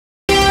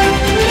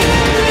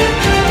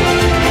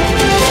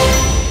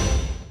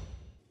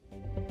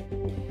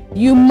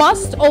You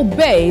must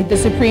obey the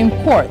Supreme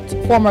Court.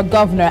 Former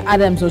Governor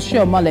Adams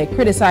Oshiomhole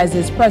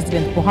criticizes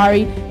President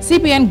Buhari,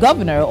 CBN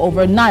governor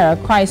over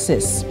Naira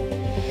crisis.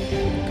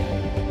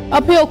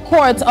 Appeal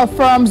Court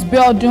affirms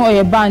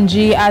Biodun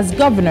Oyebanji as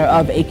governor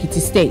of Ekiti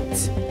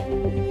State.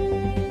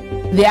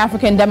 The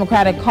African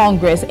Democratic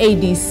Congress,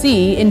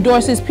 ADC,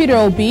 endorses Peter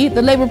Obi,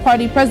 the Labour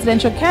Party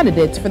presidential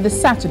candidate, for the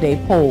Saturday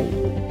poll.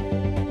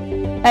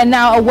 And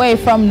now away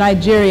from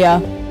Nigeria,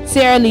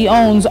 Sierra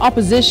Leone's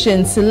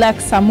opposition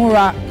selects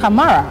Samura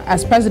Kamara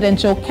as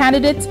presidential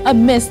candidate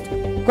amidst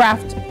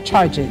graft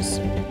charges.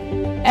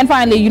 And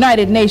finally,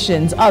 United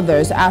Nations,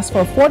 others ask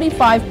for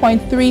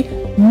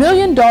 $45.3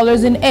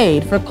 million in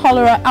aid for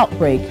cholera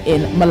outbreak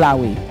in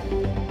Malawi.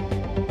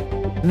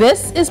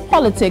 This is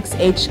Politics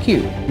HQ.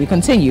 We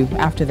continue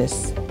after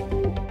this.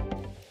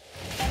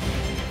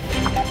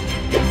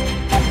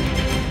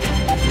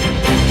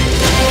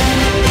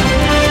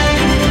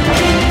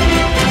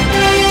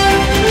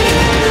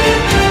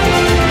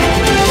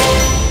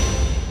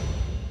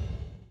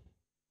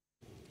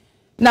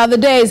 Now, the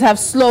days have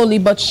slowly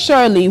but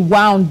surely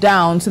wound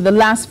down to the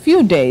last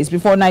few days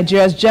before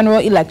Nigeria's general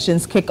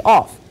elections kick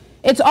off.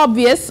 It's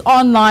obvious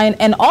online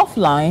and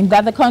offline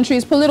that the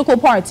country's political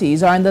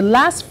parties are in the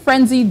last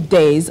frenzied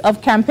days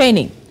of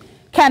campaigning.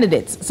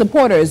 Candidates,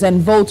 supporters, and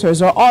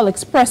voters are all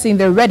expressing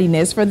their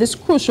readiness for this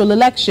crucial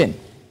election.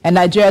 And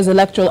Nigeria's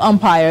electoral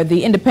umpire,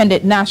 the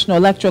Independent National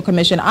Electoral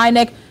Commission,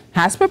 INEC,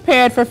 has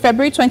prepared for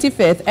February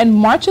 25th and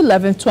March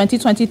 11th,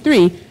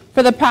 2023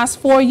 for the past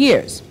 4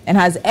 years and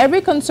has every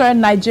concerned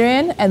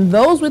Nigerian and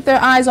those with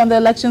their eyes on the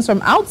elections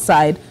from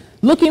outside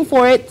looking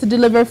for it to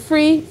deliver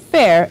free,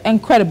 fair,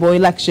 and credible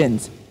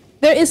elections.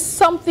 There is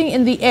something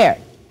in the air,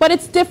 but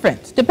it's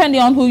different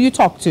depending on who you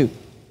talk to.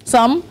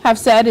 Some have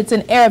said it's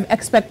an air of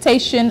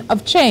expectation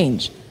of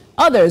change.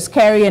 Others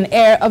carry an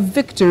air of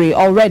victory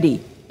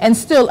already, and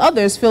still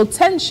others feel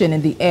tension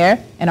in the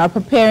air and are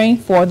preparing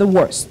for the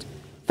worst.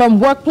 From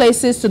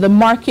workplaces to the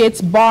markets,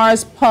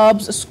 bars,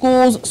 pubs,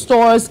 schools,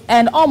 stores,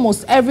 and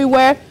almost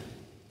everywhere,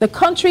 the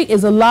country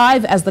is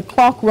alive as the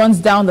clock runs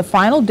down the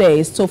final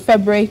days till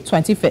February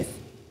 25th.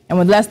 And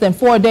with less than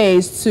 4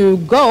 days to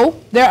go,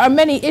 there are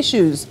many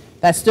issues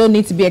that still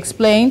need to be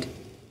explained,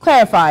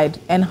 clarified,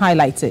 and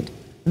highlighted.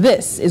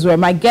 This is where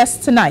my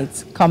guests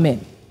tonight come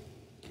in.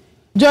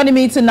 Joining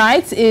me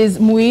tonight is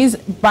Muiz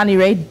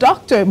Banire,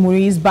 Dr.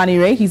 Muiz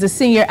Banire. He's a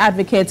senior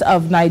advocate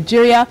of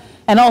Nigeria.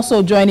 And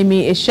also joining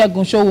me is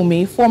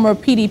Sowunmi, former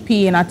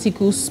PDP and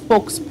Atiku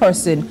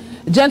spokesperson.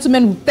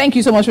 Gentlemen, thank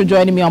you so much for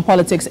joining me on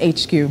Politics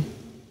HQ. Good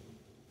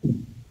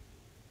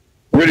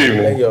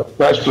evening.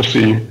 Nice to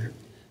see you.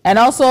 And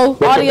also,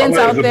 audience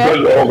out there.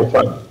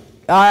 All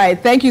right,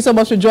 thank you so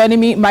much for joining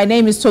me. My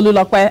name is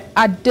Tolulope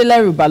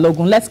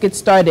Adeleru-Balogun. Let's get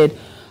started.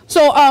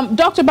 So,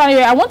 Dr.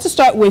 Banire, I want to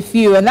start with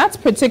you, and that's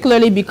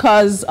particularly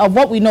because of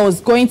what we know is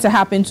going to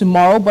happen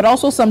tomorrow, but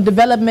also some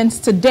developments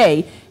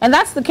today, and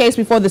that's the case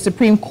before the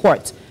Supreme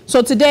Court.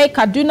 So today,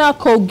 Kaduna,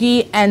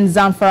 Kogi, and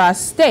Zamfara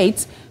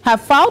states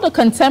have filed a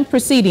contempt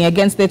proceeding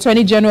against the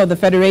Attorney General of the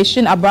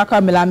Federation,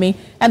 Abubakar Malami,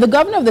 and the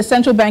Governor of the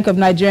Central Bank of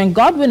Nigeria,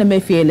 Godwin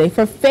Emefiele,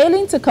 for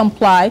failing to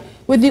comply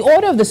with the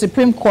order of the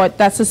Supreme Court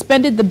that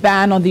suspended the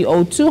ban on the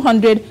old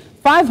 200,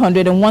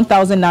 500, and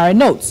 1,000 Naira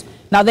notes.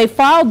 Now, they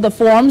filed the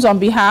forms on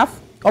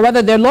behalf, or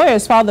rather their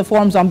lawyers filed the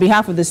forms on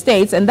behalf of the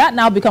states, and that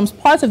now becomes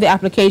part of the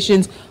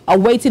applications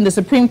awaiting the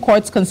Supreme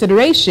Court's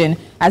consideration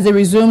as it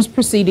resumes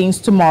proceedings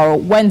tomorrow,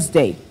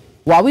 Wednesday.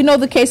 While we know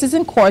the case is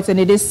in court and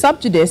it is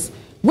sub judice,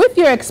 with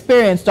your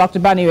experience,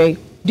 Dr. Banire,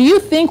 do you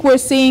think we're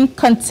seeing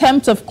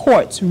contempt of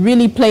court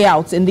really play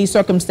out in these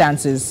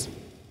circumstances?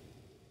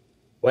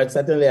 Well,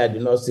 certainly I do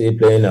not see it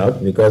playing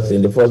out because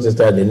in the first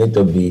instance they need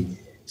to be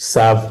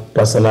served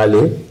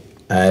personally.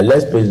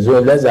 Let's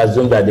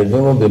assume that they've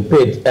even been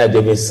paid, they've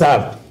been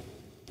served.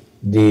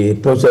 The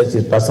process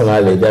is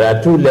personally. There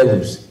are two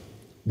levels.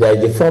 There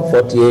is the Form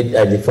 48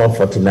 and the Form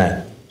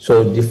 49.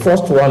 So the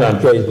first one, I'm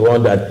sure, is the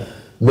one that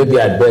maybe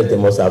at best they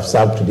must have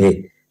served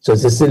today. So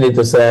they still need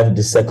to serve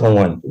the second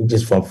one, which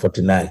is Form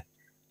 49.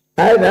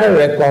 I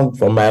reckon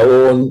from my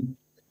own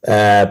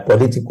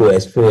political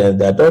experience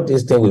that all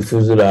these things will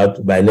fizzle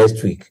out by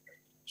next week.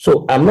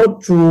 So I'm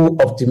not too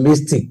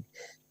optimistic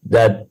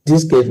that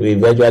this case will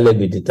eventually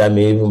be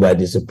determined even by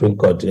the Supreme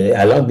Court.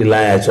 Along the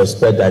line, I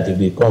suspect that it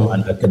will become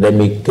an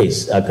academic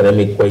case,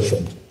 academic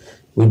question,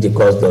 which the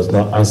court does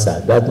not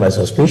answer. That's my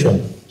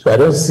suspicion. So I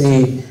don't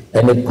see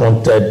any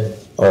content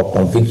or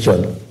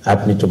conviction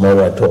happening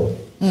tomorrow at all.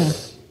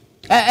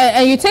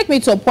 And you take me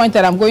to a point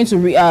that I'm going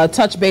to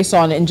touch base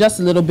on in just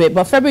a little bit.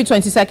 But February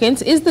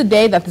 22nd is the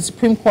day that the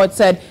Supreme Court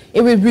said it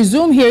would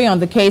resume hearing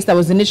on the case that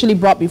was initially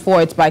brought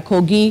before it by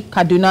Kogi,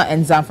 Kaduna,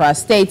 and Zamfara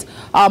State.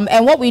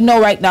 And what we know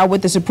right now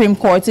with the Supreme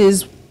Court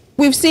is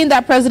we've seen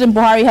that President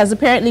Buhari has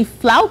apparently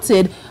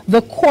flouted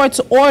the court's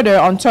order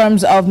on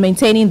terms of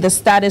maintaining the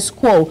status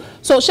quo.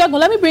 So,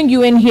 Segun, let me bring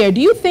you in here. Do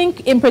you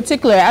think, in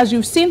particular, as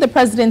you've seen the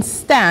president's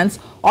stance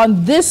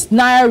on this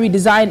Naira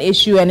redesign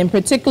issue, and in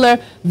particular,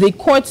 the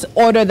court's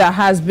order that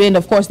has been,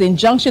 of course, the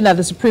injunction that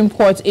the Supreme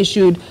Court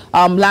issued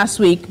last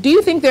week. Do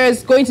you think there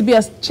is going to be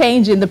a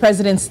change in the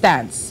president's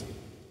stance?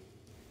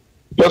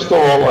 First of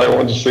all, I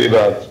want to say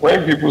that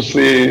when people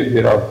say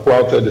they have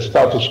flouted the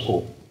status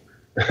quo,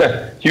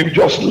 you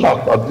just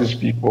laugh at these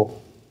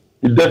people.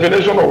 The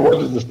definition of what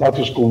is the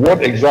status quo,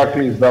 what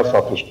exactly is that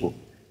status quo?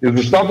 Is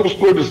the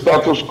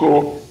status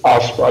quo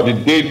as per the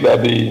date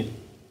that the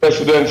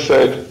president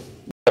said,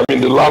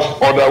 the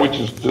last order, which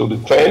is till the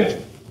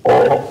 10th,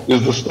 or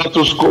is the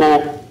status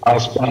quo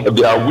as per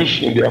their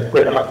wish in their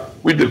prayer,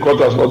 which the court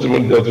has not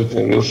even dealt with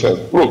in real sense?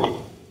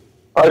 Look,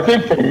 I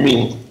think for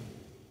me,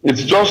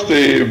 it's just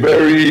a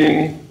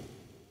very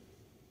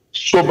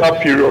sober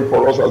period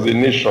for us as a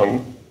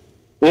nation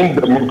in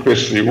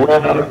democracy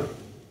where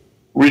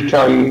we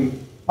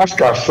can ask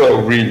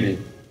ourselves really,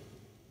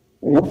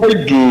 why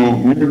do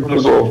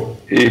members of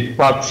a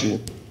party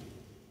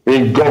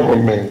in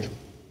government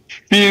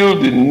feel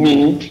the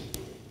need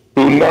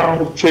to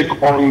now take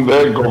on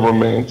their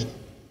government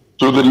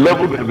to the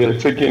level that they're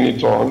taking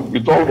it on,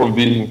 with all of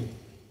the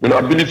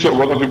ability of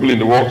other people in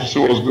the world to see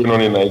what's going on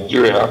in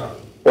Nigeria,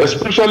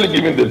 especially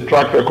given the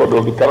track record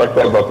of the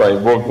characters that are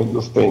involved in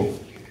this thing.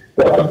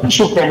 There are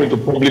people who come into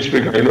public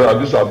speaking,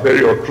 these are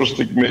very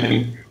altruistic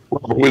men who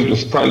have always been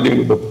standing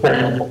with the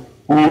poor,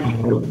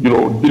 who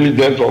are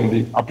diligent on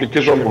the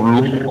application of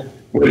law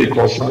when it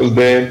concerns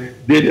them.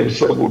 They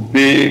themselves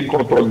obey,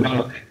 court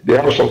order, they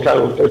have some kind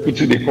of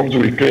equity, they come to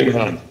reclaim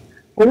hand.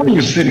 But when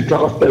you see the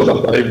characters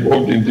that are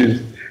involved in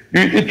this,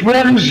 it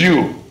worries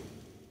you.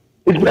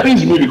 It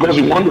worries me because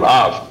you want to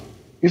ask,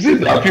 is it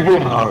that people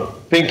are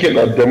thinking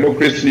that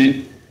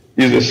democracy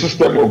is a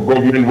system of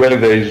government where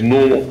there is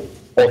no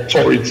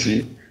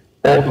authority,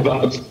 or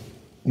that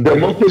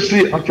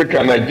democracy,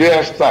 Africa,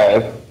 Nigeria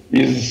style,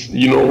 is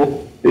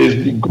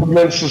the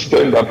government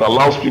system that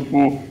allows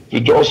people to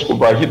just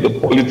overheat the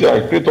polity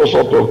and create all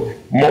sort of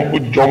mumbo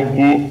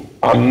jumbo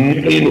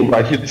and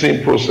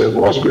overheating process?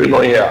 What's going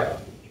on here?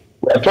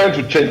 We are trying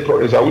to change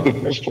currency. Are we the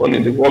first one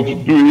in the world to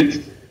do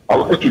it? I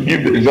would like to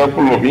give the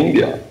example of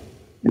India.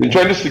 In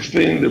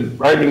 2016, the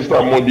Prime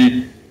Minister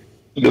Modi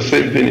did the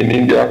same thing in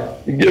India.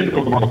 He gave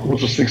them about 4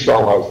 to 6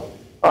 hours.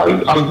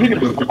 And as big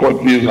as the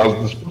country is,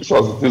 as dispersed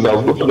as it is,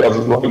 as local as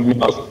Islamic,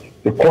 as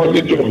the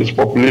quality of its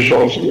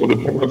population, some of the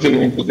poverty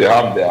numbers they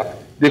have there,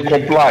 they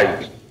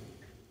complied.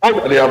 All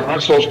that they have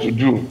asked us to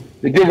do,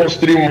 they gave us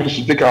 3 months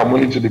to take our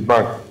money to the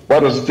bank. Why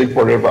does it take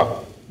forever?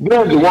 They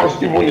are the ones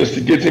even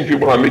instigating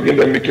people and making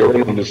them make a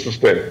run on the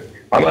system.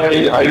 And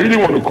I really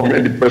want to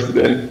commend the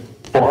president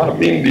for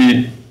having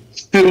the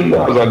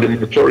stillness and the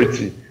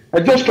maturity. I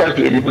just try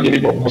to imagine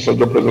if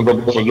President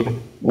Obasanjo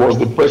was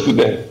the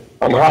president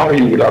and how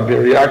he would have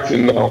been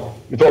reacting now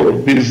with all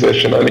of these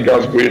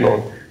shenanigans going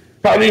on,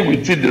 carrying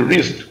with it the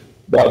risk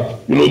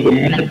that the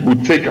mob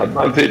would take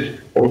advantage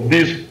of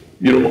this,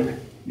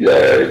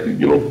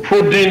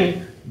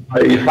 prodding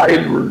by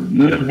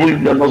high-level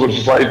members of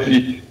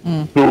society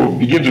to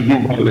begin to do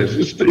violence.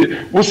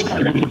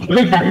 I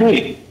think for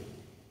me,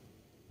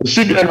 the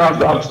CBN has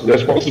that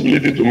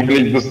responsibility to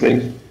manage these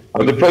things,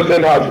 and the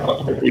president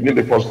has within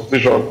the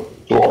constitution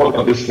to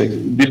order these things.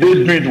 Did they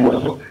do it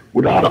well?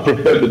 Would I have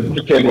prepared the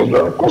back end of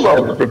that? Of course I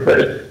would have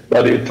prepared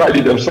that they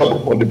tidy themselves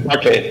up on the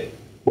back end.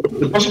 But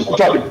it doesn't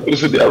matter the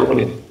policy they are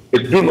running.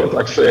 They do not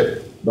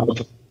accept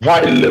that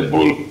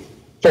high-level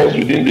force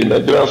within the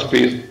Nigerian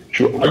space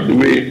should act the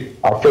way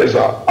our friends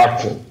are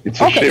acting.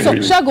 It's a shame. So,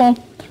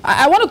 Segun,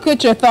 I want to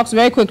get your thoughts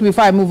very quickly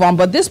before I move on,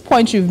 but this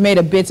point you've made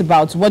a bit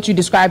about what you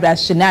described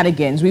as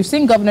shenanigans. We've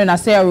seen Governor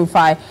Nasir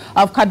El-Rufai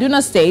of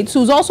Kaduna State,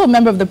 who's also a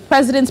member of the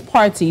president's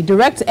party,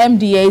 direct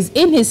MDAs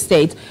in his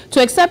state to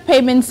accept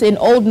payments in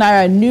old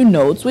Naira and new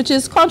notes, which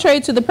is contrary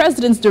to the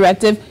president's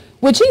directive,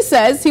 which he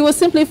says he was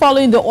simply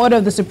following the order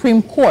of the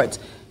Supreme Court.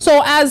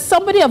 So as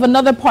somebody of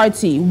another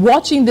party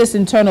watching this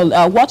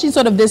watching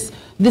sort of this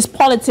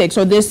politics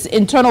or this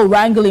internal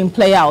wrangling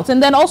play out,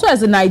 and then also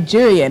as a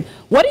Nigerian,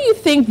 what do you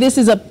think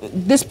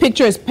this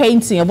picture is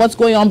painting of what's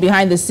going on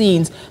behind the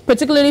scenes,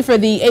 particularly for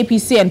the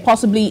APC and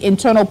possibly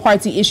internal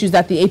party issues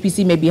that the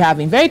APC may be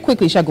having? Very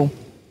quickly, Segun.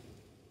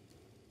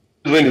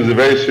 Treason is a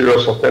very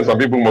serious offense, and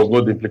people must know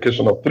the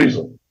implication of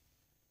treason.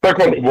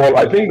 Second of all,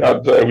 I think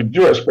that with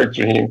due respect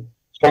to him,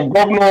 some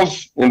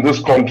governors in this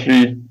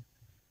country,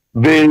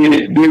 they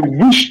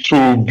wish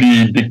to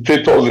be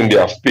dictators in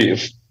their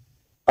space.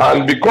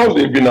 And because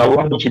they've been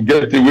allowed to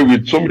get away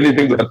with so many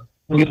things that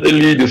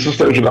really the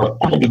system should have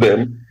caught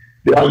them,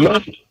 they have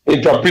not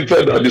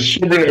interpreted that the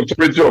sovereign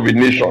authority of a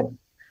nation,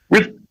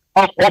 which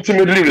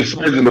ultimately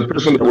resides in the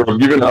person that was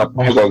given our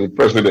powers as the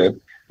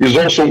president, is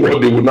also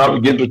what they will now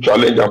begin to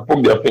challenge and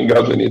poke their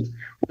fingers in it.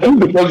 When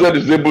the president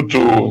is able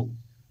to,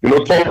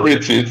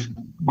 tolerate it,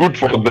 good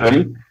for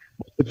them.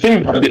 I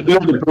think that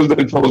the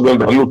president tells them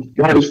that, look,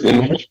 guys,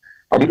 enough.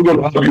 I'm not going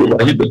to have you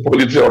overheat the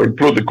polity or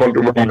implode the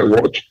country on my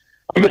watch.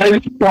 I mean, I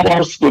need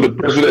powers to the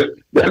president.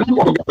 There are no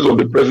organs of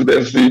the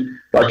presidency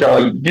that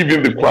can give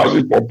him the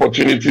quasi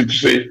opportunity to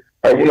say,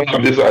 I want to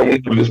have this, I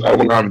want to have this, I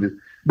want to have this.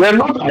 They're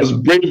not as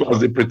brave as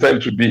they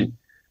pretend to be.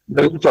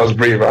 They're not as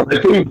brave. And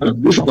I think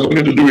that this has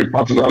nothing to do with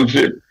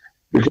partisanship,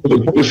 because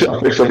the policy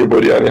affects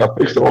everybody and it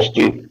affects us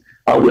too.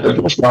 And we are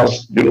just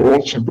as,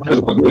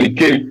 surprised that when it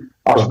came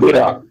as they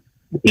are.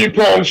 You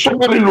can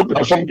somebody look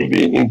at some of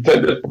the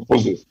intended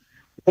purposes.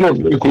 One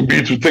of them could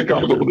be to take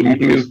out all the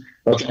monies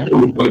that are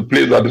all over the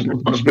place that is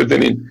not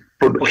participating in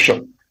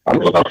production.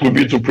 Another could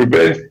be to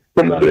prevent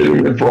criminal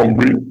element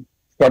from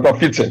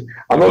counterfeiting.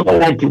 Another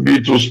one could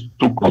be to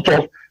cut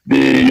off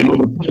the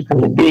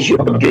type of those who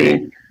are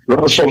doing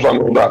ransoms and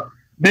all that.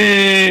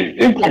 The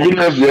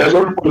inconvenience, yes,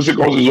 every policy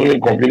comes with its own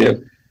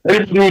inconvenience.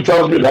 Anybody who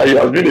tells me that he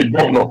has been a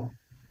governor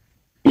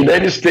in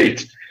any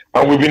state,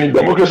 and we've been in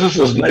democracy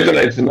since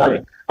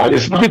 1999, and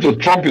he's happy to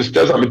trump his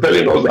chest and be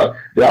telling us that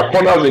there are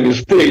corners in the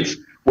states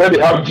where they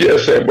have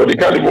GSM, but they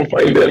can't even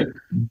find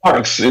them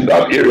banks in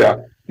that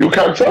area. You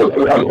can tell that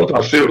we are not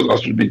as serious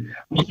as should be.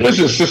 But this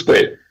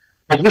insisted.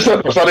 But this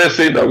started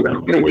saying that we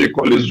are doing what you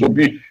call a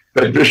zombie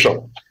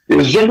federation.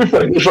 A zombie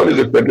federation is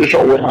a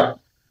federation where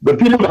the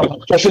people that are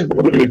causing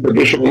problems in the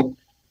federation,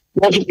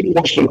 once somebody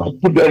wants to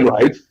put them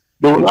right,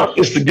 they will not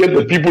instigate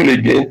the people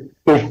again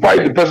to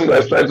fight the person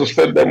that is trying to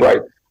set them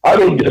right. I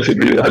don't get it,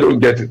 really. I don't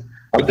get it.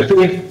 And I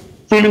think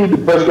truly the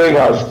president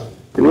has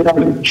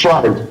really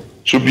tried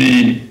to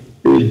be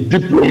a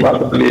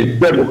diplomat and a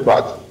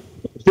democrat.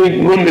 I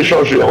think no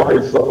nation should allow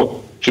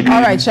itself to be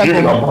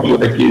driven about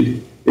like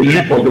a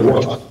leap on the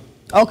water.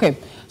 Okay.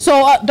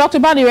 So, Dr.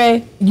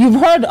 Banire, you've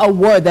heard a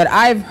word that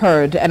I've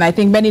heard, and I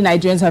think many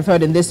Nigerians have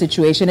heard in this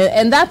situation,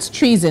 and that's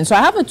treason. So I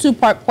have a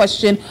two-part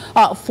question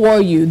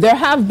for you. There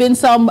have been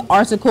some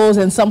articles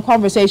and some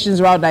conversations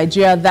around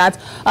Nigeria that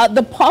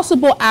the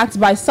possible acts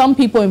by some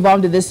people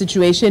involved in this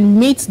situation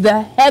meets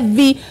the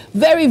heavy,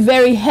 very,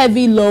 very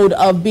heavy load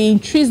of being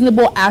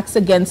treasonable acts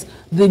against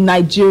the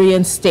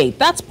Nigerian state.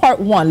 That's part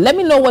one. Let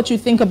me know what you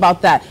think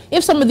about that.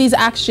 If some of these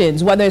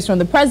actions, whether it's from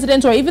the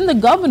president or even the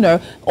governor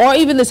or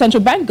even the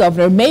central bank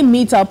governor, may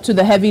meet up to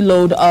the heavy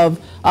load of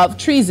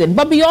treason.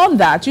 But beyond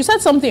that, you said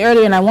something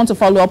earlier, and I want to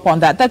follow up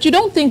on that you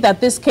don't think that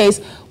this case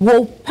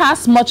will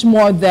pass much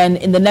more than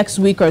in the next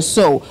week or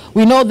so.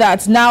 We know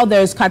that now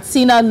there's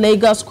Katsina,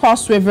 Lagos,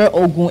 Cross River,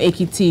 Ogun,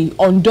 Ekiti,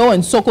 Ondo,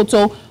 and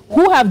Sokoto,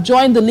 who have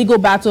joined the legal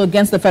battle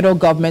against the federal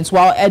government,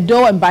 while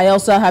Edo and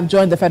Bayelsa have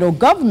joined the federal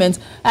government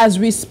as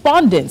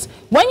respondents.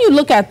 When you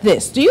look at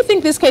this, do you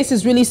think this case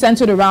is really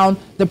centered around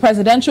the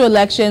presidential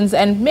elections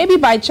and maybe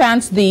by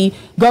chance the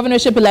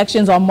governorship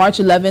elections on March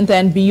 11th,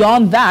 and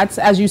beyond that,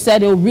 as you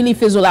said, it will really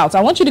fizzle out?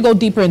 I want you to go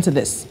deeper into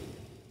this.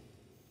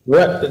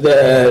 Well,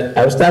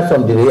 I'll start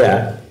from the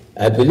rear.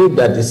 I believe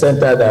that the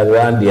center that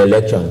ran the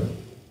election,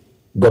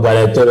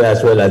 gubernatorial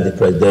as well as the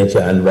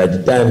presidential, and by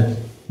the time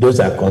those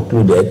are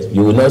concluded,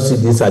 you will not see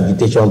this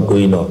agitation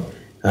going on.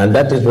 And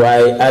that is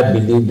why I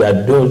believe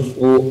that those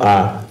who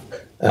are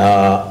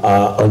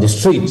on the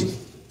street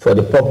for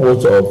the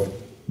purpose of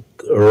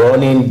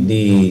running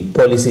the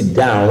policy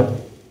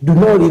down do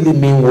not really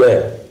mean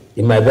well,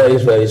 in my very,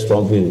 very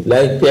strong view.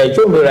 Like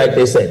Sowunmi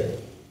rightly said,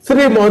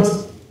 3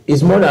 months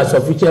is more than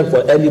sufficient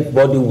for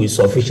anybody with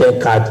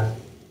sufficient cash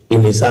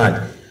in his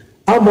hand.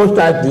 How much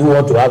cash do you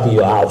want to have in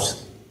your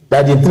house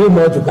that in 3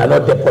 months you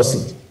cannot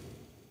deposit?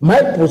 My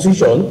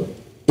position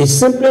is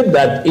simply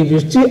that if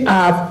you still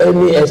have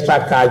any extra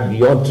cash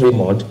beyond 3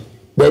 months,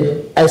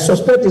 then I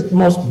suspect it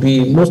must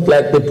be most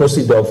likely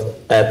proceed of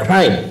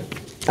crime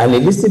and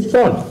illicit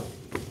fund.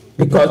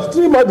 Because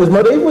 3 months is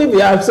more, even if you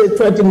have, say,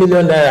 20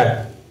 million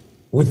naira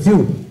with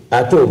you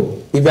at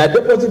home, if you are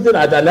depositing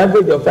at an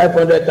average of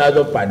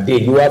 500,000 per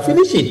day, you will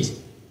finish it.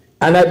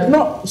 And I do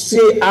not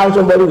see how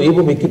somebody will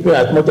even be keeping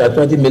as much as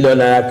 20 million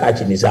naira cash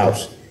in his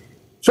house.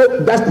 So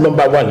that's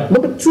number one.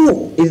 Number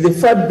two is the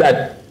fact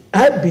that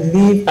I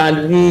believe,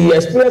 and we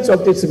experienced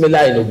something similar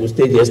in Ogun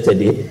State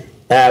yesterday,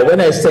 when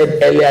I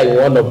said earlier in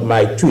one of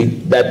my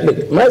tweets that,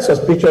 look, my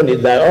suspicion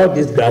is that all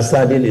this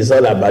grandstanding is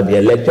all about the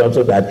election,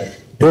 so that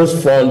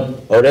those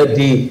funds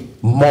already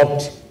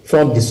mocked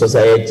from the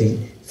society,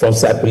 from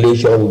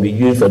circulation, will be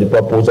used for the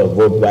purpose of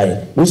vote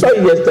buying. We saw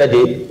it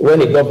yesterday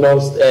when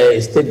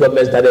a state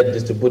government started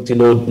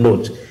distributing old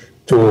notes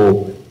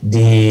to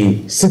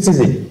the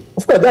citizen.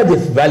 Of course, that's the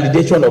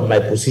validation of my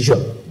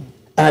position.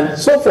 And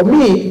so for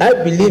me, I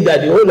believe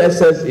that the whole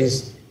essence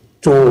is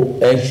to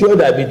ensure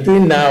that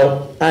between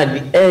now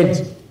and the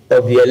end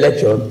of the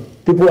election,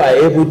 people are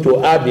able to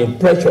have the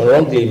impression,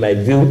 wrongly in my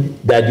view,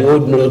 that the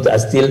old notes are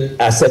still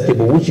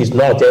acceptable, which is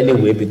not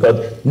anyway,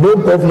 because no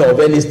governor of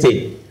any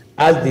state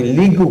has the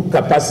legal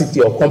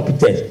capacity or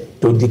competence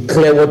to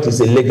declare what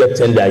is a legal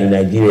tender in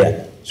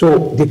Nigeria.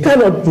 So they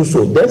cannot do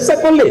so. Then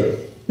secondly,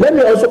 let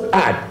me also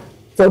add,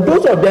 for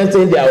those of them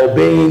saying they are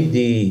obeying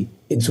the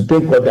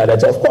Supreme Court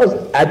director, of course,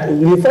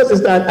 in the first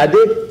instance, are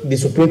they the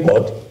Supreme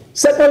Court?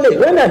 Secondly,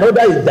 when an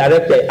order is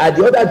directed, are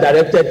the order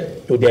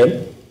directed to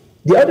them?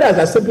 The orders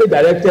are simply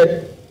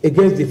directed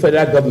against the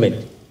federal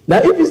government. Now,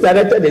 if it's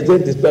directed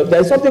against this,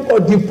 there is something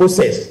called due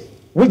process,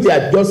 which they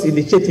are just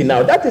initiating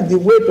now. That is the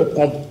way to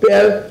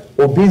compel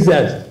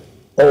obedience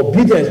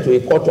to a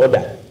court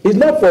order. It's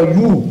not for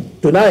you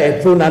to now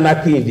enthrone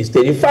anarchy in the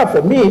state. In fact,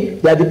 for me,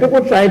 they are the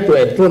people trying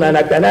to enthrone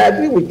anarchy. And I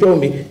agree with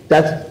Sowunmi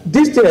that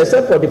this thing,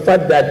 except for the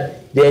fact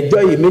that they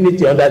enjoy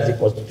immunity under the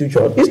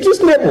Constitution, is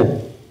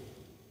treasonable.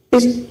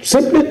 It's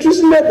simply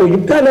treasonable.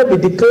 You cannot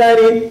be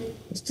declaring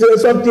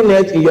something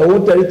else in your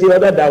own territory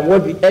other than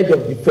what the head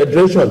of the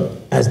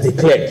federation has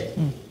declared.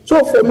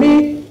 So for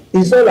me,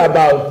 it's all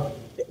about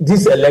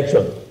this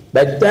election.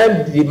 By the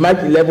time the March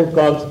 11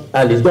 comes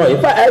and it's done,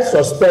 in fact, I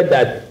suspect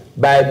that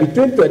by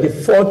between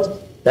 24th,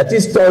 that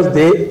is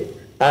Thursday,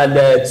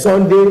 and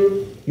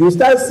Sunday, you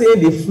start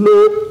seeing the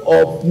flow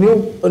of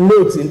new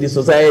notes in the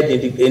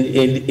society,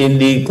 in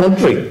the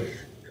country.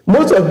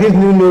 Most of these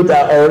new notes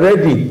are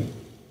already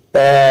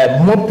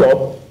mopped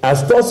up and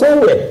stored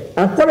somewhere.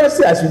 And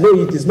currency, as you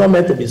know, it is not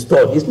meant to be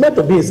stored. It's meant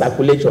to be in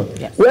circulation.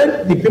 Yes.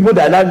 When the people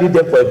that now need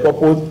them for a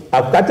purpose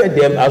have cutted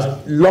them,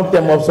 have locked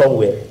them up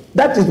somewhere,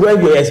 that is when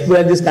you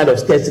experience this kind of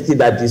scarcity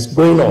that is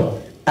going on.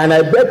 And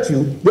I bet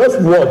you, just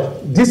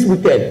what, this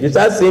weekend, you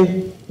start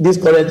seeing this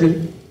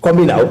currency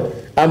coming out,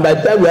 and by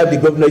the time we have the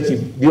governorship,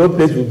 the whole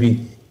place will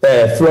be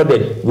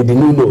flooded with the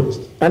new notes.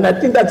 And I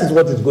think that is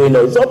what is going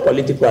on. It's all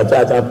political as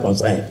far as I'm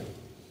concerned.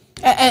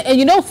 And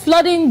you know,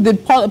 flooding the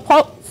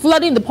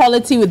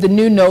polity with the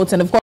new notes,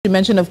 and of course, you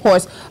mentioned, of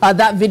course,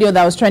 that video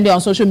that was trending on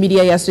social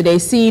media yesterday,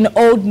 seeing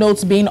old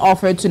notes being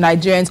offered to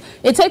Nigerians.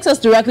 It takes us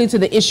directly to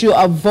the issue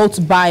of vote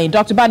buying.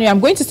 Dr. Banire,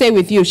 I'm going to stay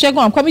with you. Segun,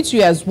 I'm coming to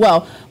you as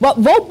well. But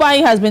vote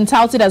buying has been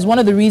touted as one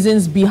of the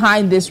reasons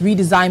behind this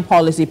redesign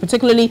policy,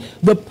 particularly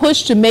the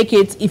push to make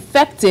it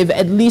effective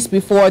at least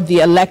before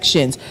the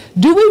elections.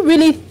 Do we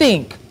really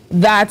think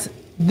that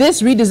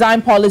this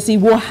redesign policy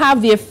will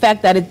have the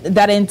effect that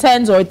it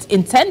intends, or it's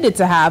intended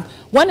to have,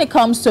 when it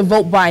comes to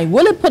vote buying?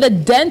 Will it put a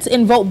dent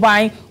in vote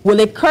buying?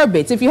 Will it curb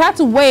it? If you had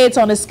to weigh it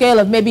on a scale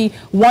of maybe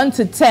 1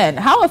 to 10,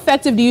 how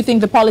effective do you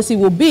think the policy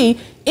will be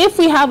if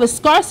we have a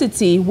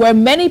scarcity where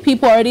many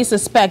people already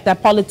suspect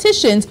that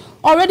politicians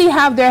already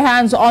have their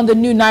hands on the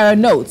new Naira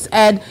notes,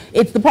 and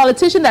it's the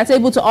politician that's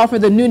able to offer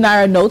the new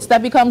Naira notes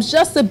that becomes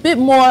just a bit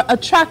more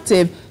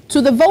attractive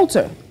to the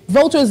voters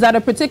that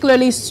are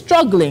particularly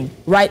struggling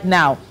right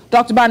now?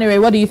 Dr.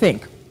 Banire, what do you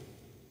think?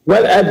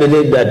 Well, I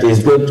believe that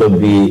it's going to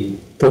be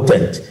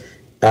potent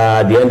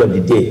at the end of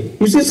the day.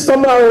 You see,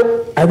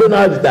 somehow, I don't know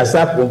how it has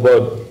happened,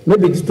 but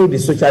maybe it's through the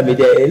social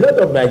media, a lot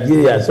of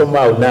Nigerians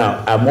somehow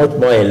now are much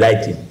more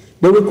enlightened.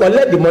 They will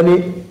collect the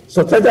money,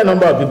 substantial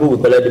number of people will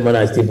collect the money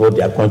and still vote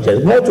their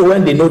conscience, more to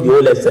when they know the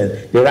whole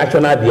essence, the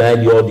rationale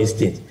behind all these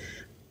things.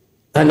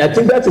 And I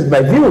think that is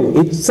my view.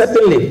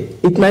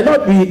 It might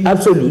not be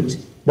absolute,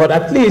 but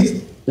at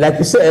least, like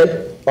you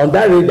said, on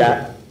that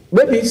radar,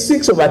 maybe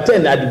 6 over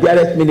 10 at the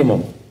barest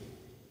minimum,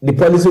 the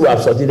policy will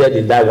have succeeded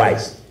in that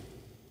wise.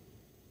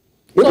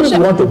 If you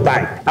want to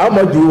buy, how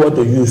much do you want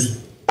to use?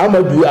 How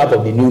much do you have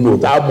of the new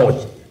note? How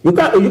much? They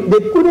can't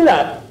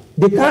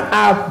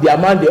have the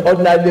amount they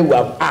ordinarily would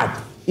have had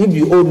if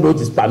the old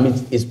note is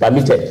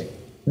permitted.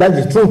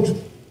 That's the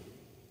truth.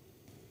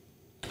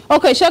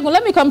 Okay, Segun,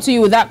 let me come to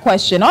you with that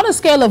question. On a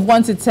scale of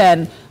 1 to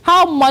 10,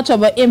 how much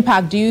of an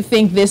impact do you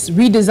think this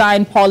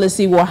redesigned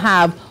policy will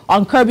have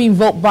on curbing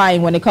vote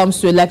buying when it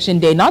comes to election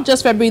day? Not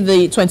just February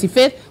the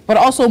 25th, but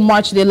also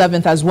March the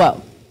 11th as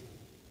well.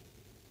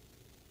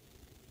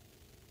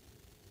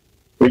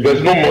 If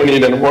there's no money,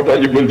 then what are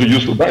you going to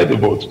use to buy the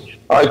vote?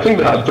 I think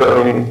that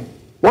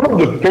one of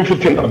the painful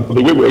things about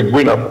the way we're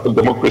going about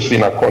democracy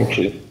in our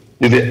country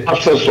is the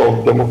absence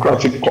of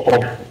democratic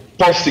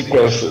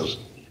consequences.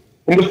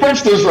 In the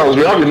first instance,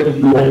 we have enough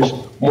laws,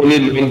 money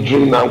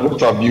laundering, and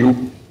what have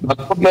you, that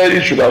ordinarily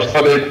should have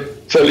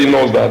started telling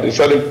us that a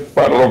certain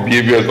pattern of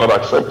behavior is not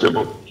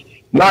acceptable.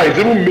 Now it's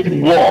even made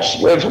worse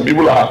when some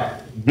people are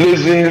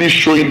blazingly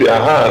showing their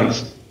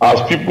hands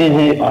as people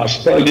who are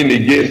standing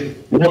against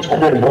what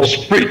all of us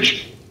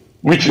preach,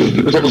 which is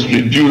let us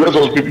reduce, let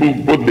us people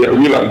put their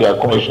will and their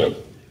conscience.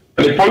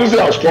 And the policy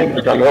has come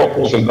that can help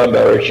us in that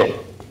direction.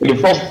 In the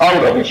first, I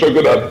would have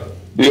expected that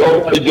the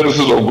other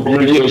agencies of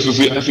government,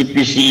 EFCC,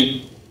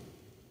 ICPC,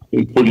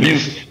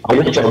 police, and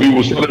what have you,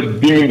 will start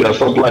beaming their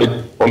spotlight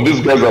on these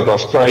guys that are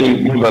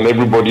crying more than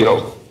everybody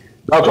else.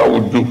 That's what I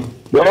would do.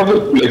 The other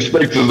thing we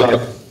expect is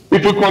that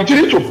if we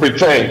continue to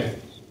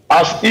pretend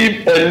as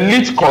if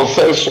elite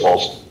consensus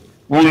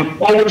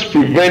will always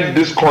prevent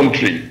this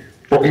country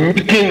from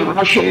making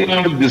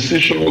rational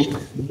decisions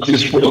that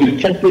is for the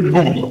corporate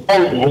good of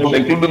all of us,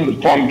 including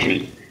the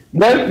country,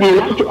 then we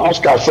have to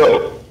ask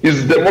ourselves,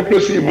 is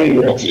democracy even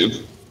worth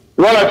it?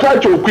 Well, I try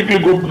to quickly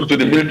go back to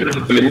the military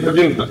and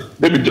imagine that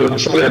maybe General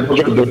Sally and the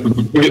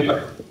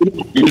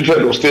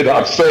military of state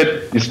have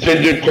said it's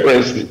changing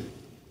currency.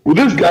 Well,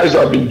 these guys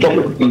have been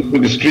jumping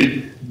in the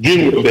street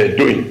doing what they're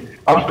doing.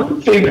 I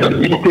don't think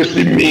that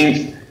democracy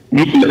means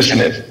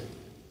ruthlessness.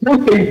 I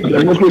don't think that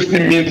democracy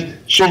means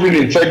sovereign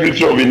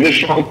integrity of a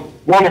nation,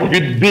 one of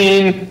it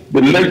being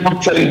the legal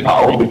tender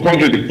of the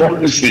country, the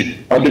currency,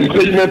 and the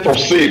management of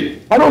sale.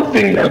 I don't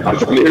think that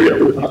that's an area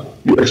where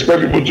you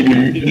expect people to be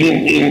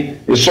meddling in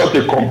such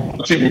a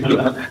comparative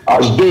manner,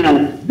 as though,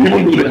 even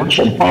though they have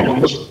some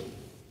powers,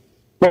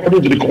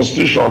 according to the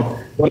Constitution.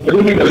 But I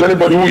don't think there's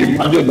anybody who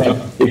imagines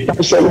that a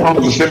council has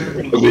the same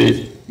power as a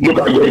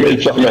local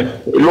government chairman.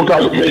 A local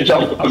government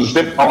chairman has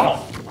the same power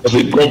as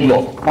a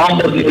governor. How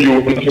much more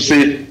you will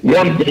say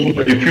one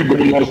governor, a few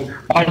governors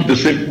have the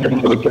same power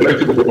as a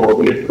collective of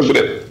the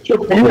president?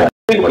 So for me, I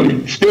think on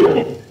the scale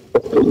of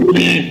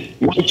really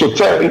 1 to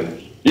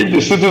 10, if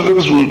the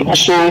citizens will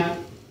also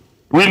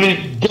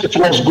really get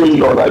what's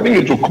going on, I think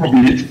it will cover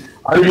it.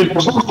 And if it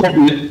does not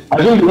cover it,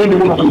 I think the only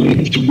one that will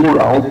need to go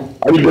around,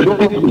 and if they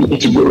don't have the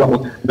to go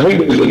around, I think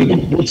there is a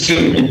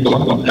good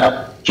voting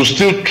there to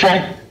still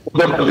trump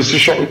whatever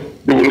decision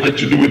they would like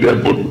to do with their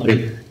vote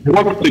money.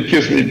 Whatever the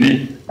case may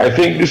be, I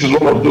think this is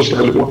one of those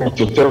that we have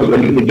to tell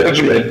them,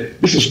 gentlemen,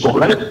 this is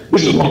correct,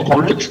 this is not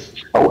correct.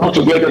 I want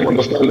to let them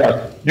understand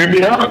that you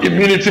may have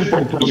immunity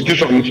from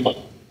prosecution.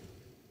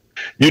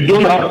 You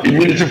don't have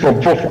immunity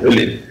from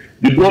profiling.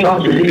 You don't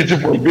have immunity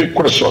from being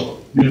questioned.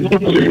 You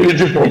don't have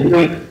immunity from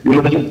being,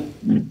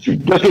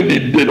 getting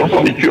the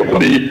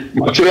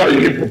material you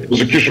need for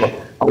prosecution.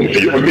 And when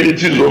your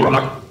immunity is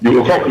over, you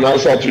will come and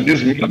answer to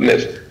this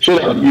madness, so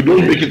that you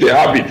don't make it a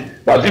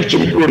habit. That if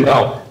tomorrow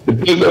now, the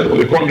president of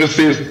the country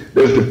says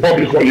there's the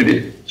public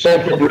holiday,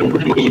 some people will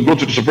go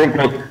to the Supreme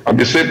Court and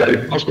they say that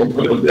it has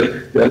complained of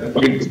them, they are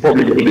having the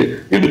public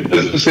holiday. If the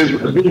president says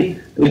we're doing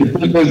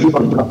Independence Day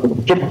on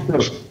October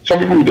 1st, some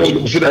people will just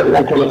consider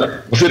one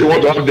corner and say they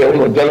want to have their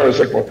own on January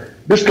 2nd.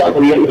 This kind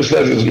of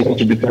lawlessness is not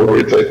to be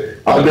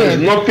tolerated. And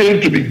there's nothing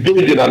to be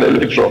gained in an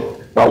election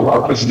that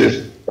warrants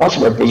this. That's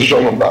my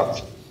position on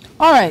that.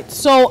 All right,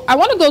 so I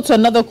want to go to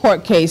another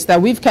court case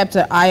that we've kept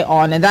an eye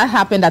on, and that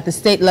happened at the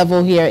state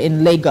level here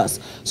in Lagos.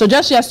 So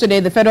just yesterday,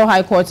 the Federal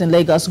High Court in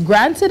Lagos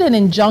granted an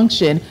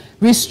injunction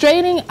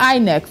restraining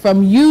INEC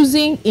from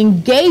using,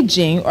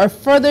 engaging, or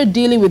further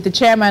dealing with the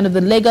chairman of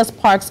the Lagos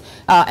Parks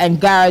and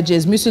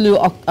Garages, Musiliu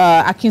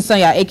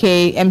Akinsanya,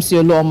 aka MC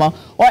Oloma,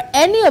 or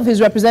any of his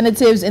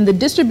representatives in the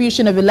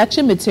distribution of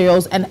election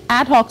materials and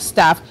ad hoc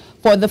staff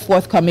for the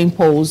forthcoming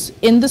polls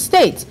in the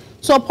state.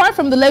 So apart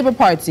from the Labour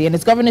Party and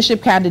its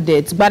governorship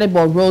candidates,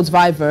 Gbadebo, Rhodes,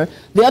 Viver,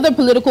 the other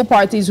political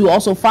parties who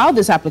also filed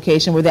this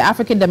application were the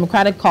African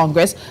Democratic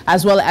Congress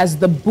as well as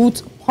the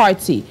Boot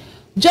Party.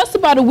 Just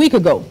about a week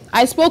ago,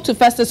 I spoke to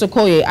Festus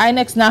Okoye,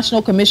 INEC's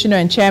National Commissioner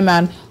and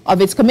Chairman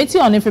of its Committee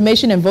on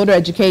Information and Voter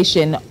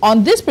Education,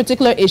 on this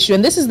particular issue,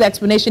 and this is the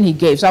explanation he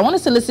gave. So I want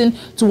us to listen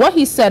to what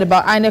he said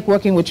about INEC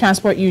working with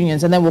transport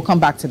unions, and then we'll come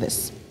back to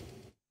this.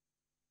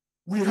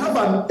 We have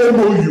an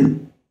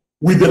MOU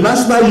with the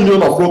National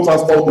Union of Road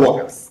Transport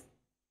Workers.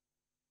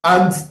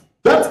 And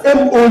that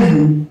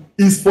MOU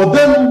is for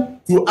them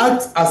to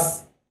act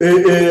as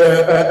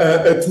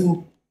if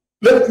you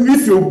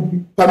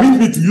permit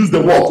me to use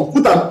the word, to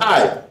put an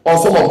eye on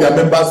some of their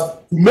members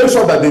to make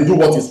sure that they do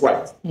what is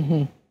right.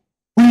 Mm-hmm.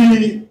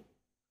 We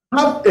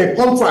have a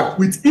contract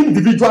with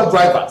individual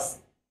drivers.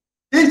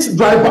 Each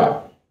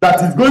driver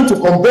that is going to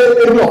convey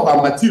any of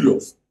our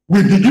materials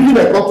will be given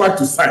a contract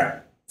to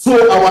sign.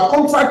 So our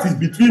contract is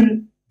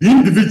between the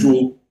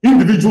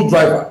individual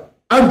driver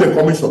and the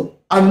commission,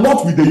 and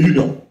not with the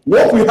union.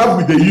 What we have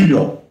with the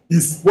union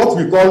is what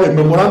we call a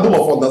memorandum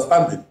of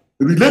understanding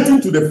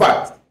relating to the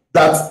fact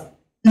that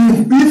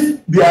if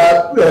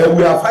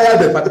we have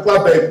hired a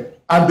particular vehicle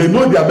and they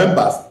know their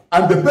members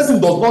and the person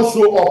does not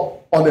show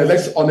up on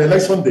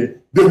election day,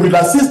 they will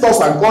assist us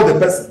and call the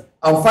person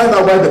and find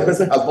out why the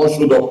person has not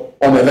showed up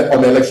on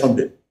election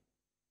day.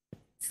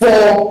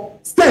 For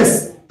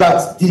states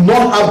that do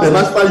not have the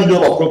National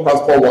Union of Road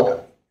Transport Workers,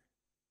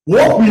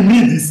 what we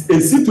need is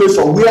a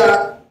situation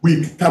where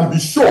we can be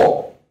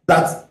sure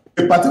that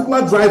a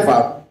particular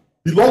driver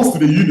belongs to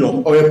the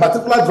union or a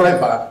particular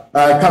driver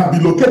can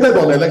be located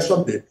on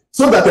election day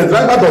so that the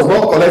driver does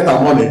not collect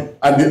our money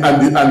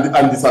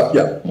and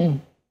disappear. Mm.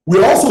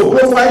 We're also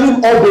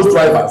profiling all those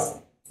drivers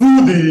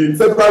through the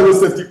Federal Road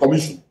Safety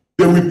Commission.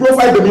 They will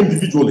profile them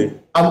individually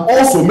and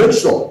also make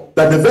sure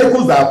that the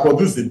vehicles that are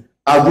producing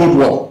are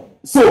roadworthy.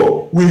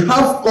 So we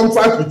have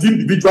contracts with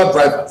individual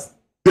drivers.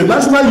 The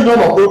National Union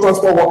of Road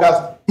Transport Workers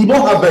do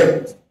not have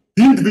vehicles.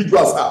 The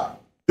individuals have.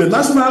 The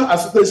National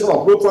Association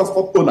of Road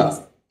Transport Owners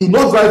do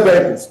not drive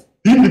vehicles.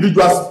 The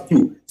individuals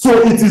do. So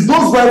it is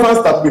those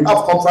drivers that we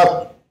have contract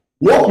with.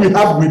 What we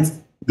have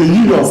with the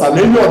unions and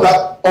any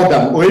other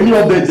organ or any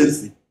other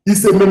agency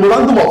is a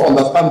memorandum of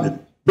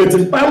understanding. But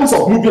in terms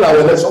of moving our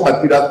election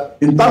material,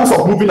 in terms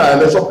of moving our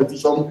election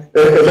petition,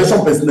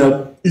 election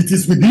personnel, it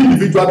is with the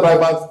individual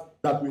drivers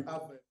that we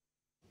have.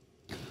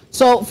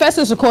 So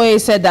Festus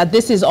Okoye said that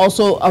this is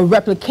also a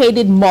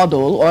replicated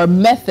model or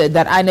method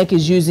that INEC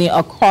is using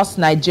across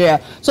Nigeria.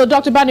 So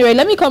Dr. Banire,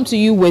 let me come to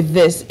you with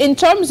this. In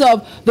terms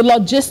of the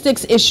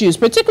logistics issues,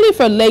 particularly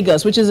for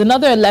Lagos, which is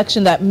another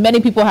election that many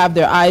people have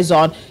their eyes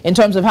on in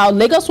terms of how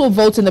Lagos will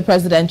vote in the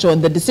presidential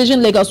and the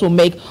decision Lagos will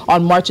make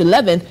on March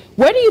 11th,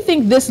 where do you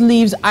think this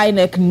leaves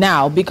INEC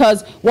now?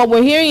 Because what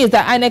we're hearing is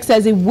that INEC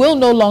says it will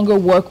no longer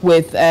work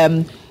with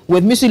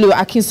Musiliu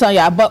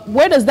Akinsanya, but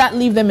where does that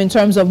leave them in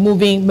terms of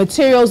moving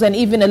materials and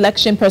even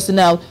election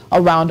personnel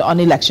around on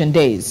election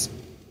days?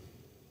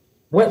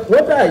 What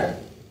I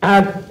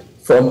add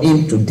from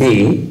him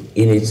today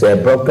in his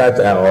broadcast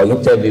or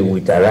interview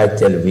with Arise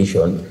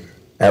Television,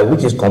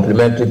 which is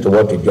complementary to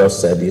what you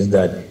just said, is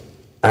that,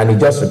 and he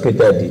just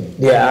repeated it,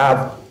 they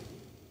have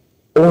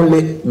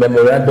only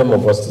memorandum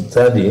of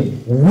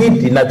understanding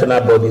with the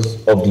national bodies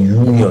of the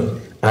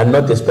union and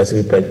not a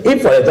specific person.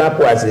 If, for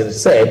example, as he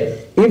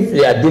said, if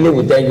they are dealing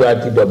with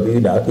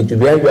NURTW now, it will be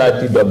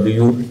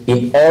NURTW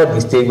in all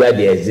the states where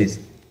they exist.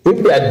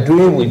 If they are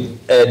dealing with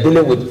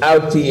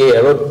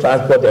RTA, road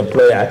transport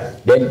employer,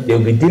 then they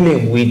will be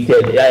dealing with,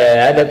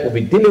 will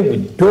be dealing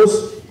with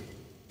those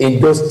in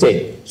those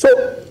states. So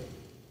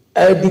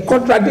the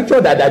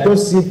contradiction that I don't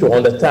seem to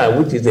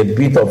understand, which is a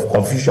bit of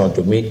confusion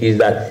to me, is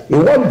that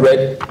in one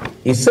breath,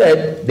 he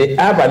said they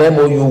have an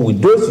MOU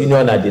with those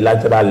unions at the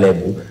lateral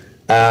level,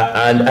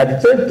 and at the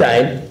same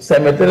time,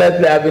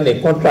 simultaneously having a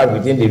contract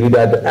within the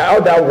region. How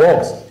that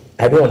works,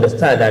 I don't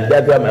understand, and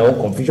that's where my own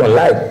confusion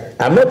lies.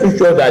 I'm not too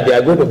sure that they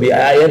are going to be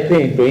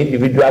entering into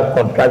individual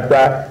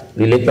contractual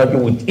relationship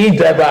with each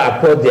driver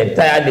across the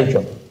entire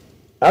nation.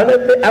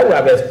 Honestly, I would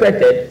have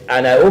expected,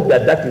 and I hope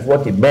that that is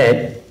what it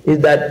meant, is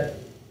that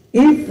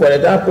if, for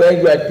example,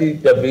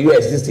 NURTW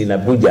exists in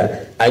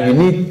Abuja and you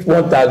need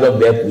 1,000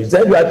 vehicles, it's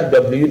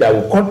NURTW that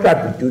will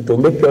contract with you to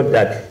make sure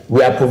that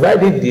we are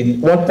providing the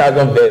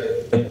 1,000 vehicles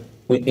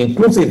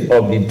inclusive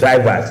of the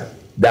drivers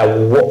that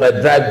will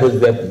drive those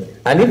vehicles.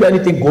 And if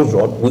anything goes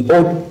wrong, we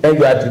hold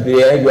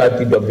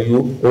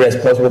NURTW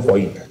responsible for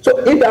it. So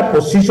if that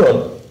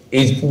position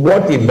is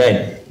what it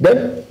meant,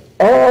 then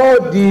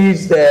all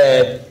these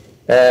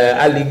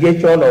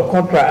allegation or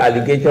contra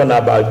allegation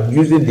about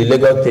using the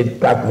Lagos State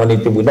Park money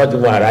will not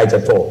even arise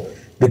at all,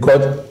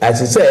 because,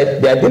 as he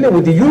said, they are dealing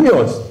with the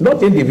unions,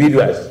 not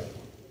individuals.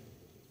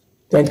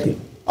 Thank you.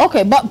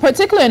 Okay, but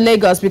particularly in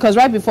Lagos, because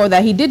right before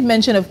that, he did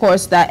mention, of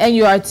course, that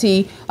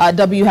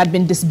NURTW had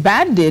been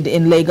disbanded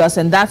in Lagos,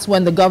 and that's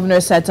when the governor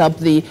set up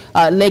the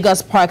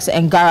Lagos Parks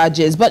and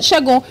Garages. But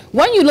Segun,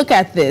 when you look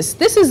at this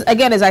is,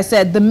 again, as I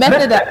said, the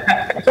method that...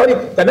 Sorry,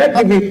 can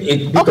I give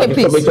you a bit of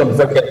information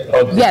before I get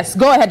on? Yes,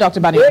 go ahead,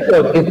 Dr. Banire.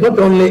 Lagos is not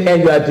only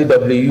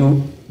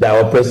NURTW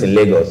that operates in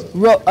Lagos.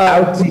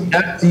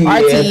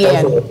 RTA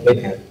also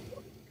operates.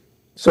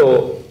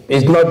 So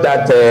it's not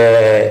that...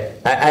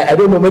 I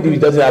don't know, maybe he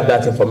doesn't have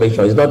that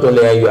information. It's not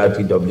only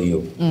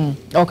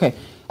NURTW. Okay.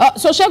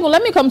 So, Segun,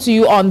 let me come to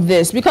you on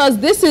this, because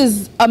this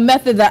is a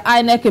method that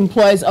INEC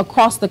employs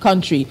across the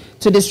country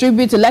to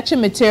distribute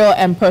election material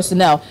and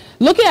personnel.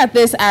 Looking at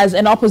this as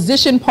an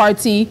opposition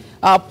party,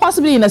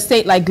 possibly in a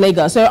state like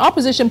Lagos, or an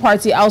opposition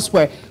party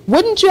elsewhere,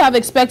 wouldn't you have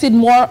expected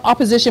more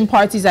opposition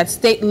parties at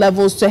state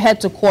levels to head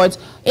to court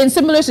in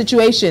similar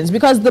situations?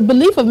 Because the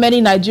belief of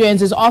many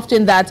Nigerians is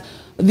often that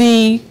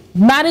the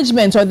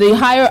management or the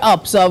higher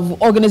ups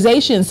of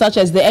organizations such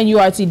as the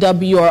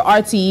NURTW or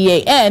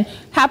RTEAN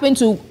happen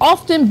to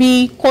often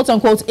be, quote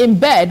unquote, in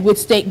bed with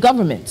state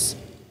governments.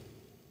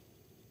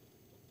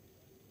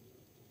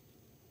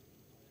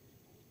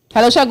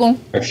 Hello, Segun.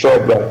 Yeah,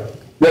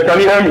 can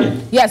you hear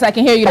me? Yes, I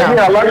can hear you now.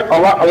 I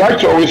like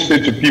to always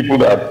say to people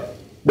that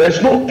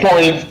there's no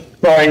point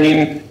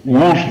crying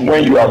wolf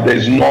when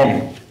there's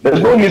none.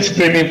 There's no need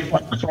screaming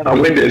fire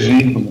when there's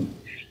none.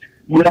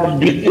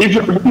 If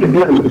you're going to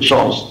do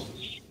elections,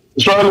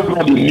 especially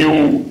about the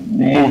new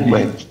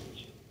movement,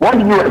 what do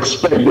you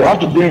expect? They have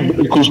to bring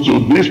vehicles to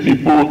these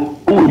people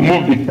who will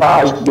move the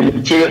cars, the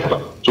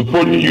material, to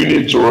polling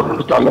units, to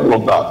and all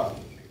of that.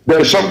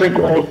 There is something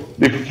called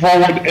the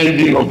forward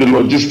ending of the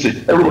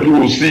logistics. Everybody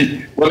will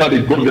see whether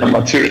they got their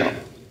material.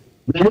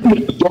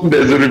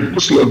 There's a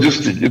reverse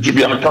logistic, it will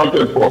be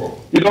accounted for.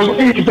 It doesn't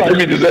mean that if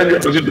it is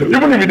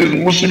even if it is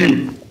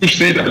Muslim, you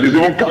see that it's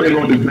even carrying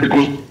on the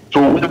vehicles. So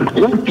what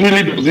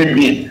really does it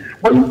mean?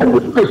 What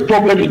the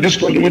problem in this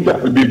country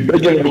that will be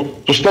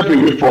begging to step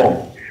away from?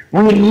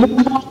 We will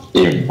never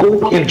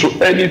go into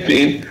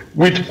anything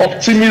with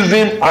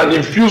optimism and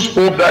infuse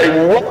hope that it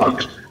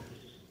works.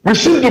 We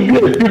seem to be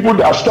a people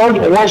that stand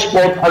in one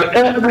spot and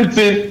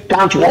everything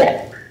can't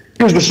work.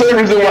 It's the same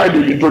reason why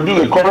they introduce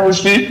a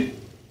currency,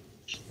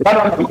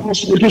 rather than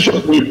constitution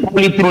will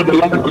pull it through the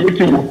land and make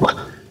it work.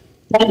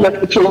 Some like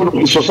the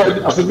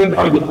society are sitting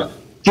down there,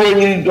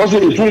 throwing, just say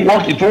it won't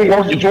work, it won't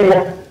work, it won't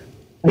work.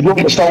 I don't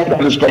understand where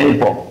that is coming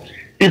from.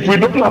 If we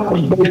don't have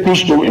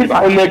vehicles to, if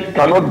INEC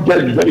cannot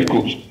get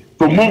vehicles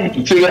to move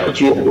material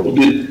to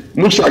the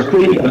nooks and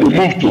crannies that they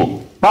move to,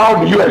 how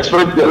do you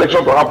expect the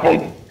election to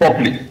happen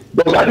properly?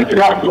 Does INEC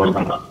have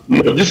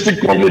logistic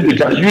company they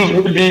can use,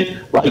 maybe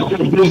like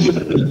those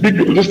big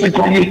logistic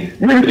company,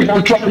 maybe they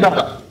can try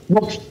that.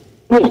 But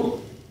look,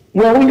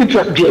 we're only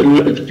trying to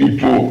elect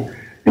people.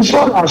 It's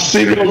not as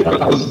serious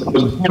as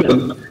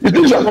if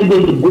things are not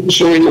going to go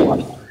so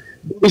well.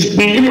 If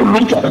you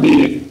look at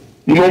the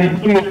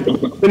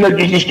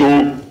energies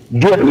to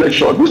do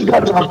election, these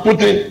guys are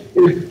putting a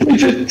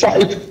pretty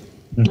tight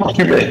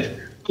document.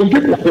 Some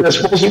people are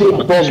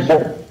responsible across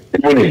board.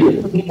 Even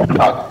if they do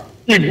that,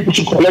 you go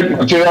to collect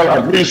material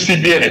and bring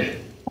CBN.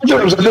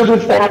 What is the little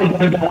foreign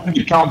vendor when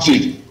they count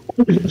it?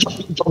 What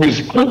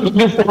is the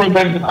little foreign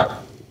vendor?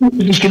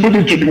 Distribute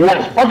it to the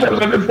world. What is the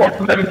little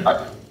foreign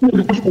vendor?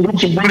 What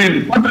to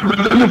believe? What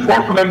the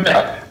problem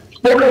there? The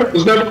problem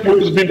has never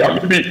always been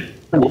that maybe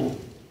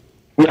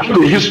we have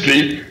a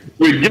history,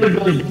 we get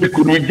them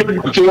vehicle, we get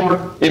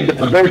material in the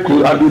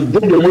vehicle, and we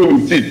do away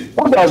with it.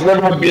 That has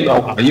never been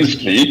our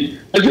history.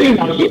 I think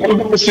that the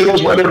other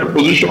serious minded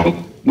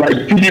opposition, like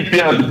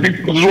PDP and the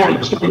big position, who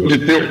understand what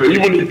it takes,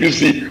 even if you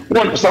see, who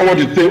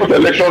understand what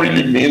election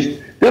really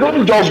means, they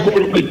don't just go to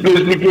the place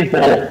looking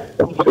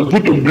for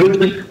people to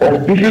blame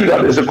or believe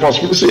that there's a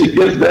conspiracy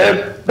against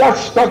them.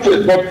 That's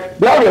it. But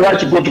they have a right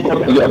to go to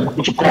court and they have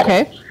to court.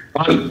 Okay.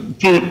 And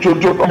to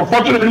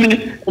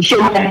unfortunately,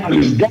 Sowunmi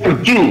is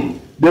gone too.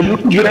 They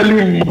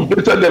usually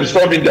motivated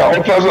themselves in their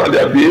utterances and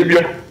their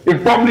behavior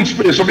in public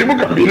space. So people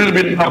can be a little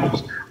bit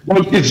nervous.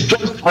 But it's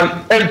just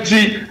an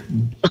empty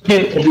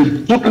backing of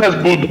a toothless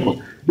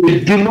bulldog. They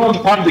do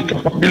not have the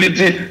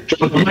capability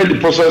to implement the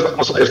process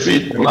as I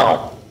see it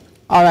now.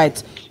 All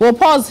right. We'll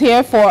pause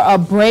here for a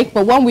break,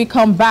 but when we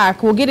come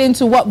back, we'll get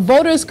into what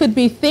voters could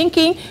be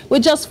thinking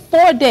with just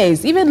 4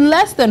 days, even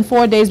less than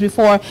 4 days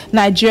before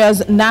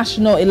Nigeria's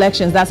national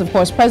elections. That's, of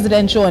course,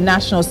 presidential and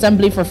national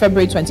assembly for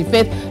February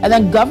 25th, and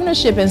then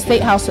governorship and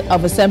state house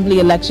of assembly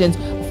elections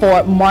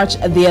for March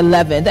the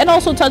 11th. And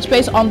also touch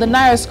base on the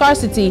Naira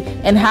scarcity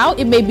and how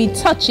it may be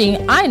touching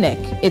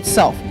INEC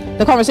itself.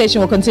 The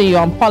conversation will continue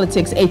on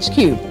Politics HQ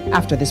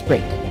after this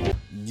break.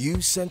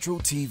 News Central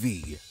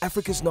TV,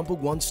 Africa's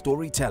 #1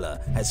 storyteller,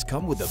 has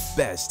come with the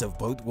best of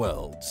both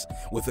worlds.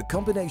 With a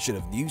combination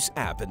of news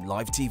app and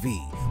live TV,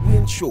 we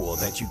ensure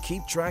that you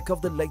keep track of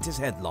the latest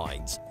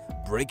headlines,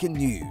 breaking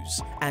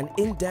news, and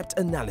in-depth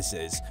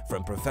analysis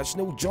from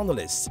professional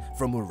journalists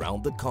from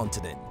around the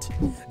continent.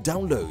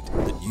 Download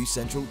the News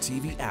Central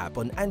TV app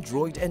on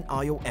Android and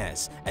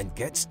iOS and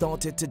get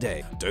started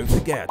today. Don't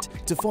forget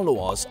to follow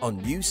us on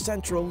News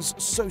Central's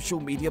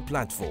social media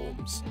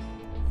platforms.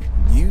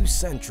 News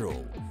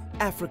Central,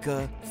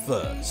 Africa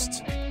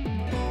first.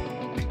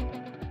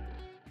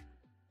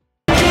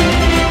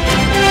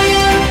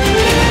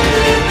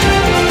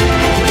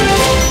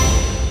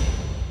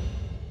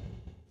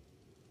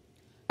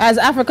 As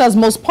Africa's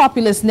most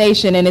populous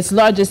nation and its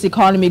largest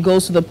economy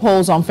goes to the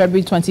polls on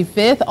February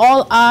 25th,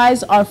 all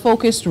eyes are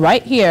focused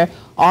right here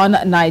on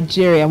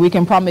Nigeria. We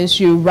can promise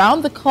you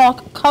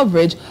round-the-clock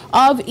coverage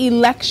of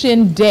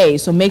Election Day.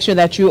 So make sure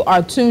that you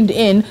are tuned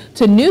in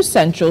to News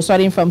Central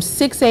starting from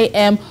 6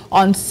 a.m.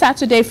 on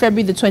Saturday,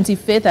 February the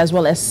 25th, as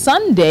well as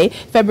Sunday,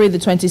 February the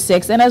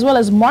 26th, and as well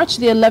as March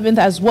the 11th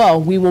as well.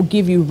 We will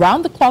give you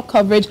round-the-clock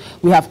coverage.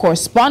 We have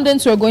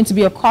correspondents who are going to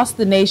be across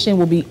the nation.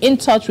 We'll be in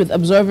touch with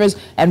observers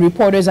and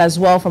reporters as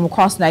well from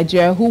across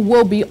Nigeria who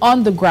will be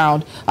on the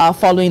ground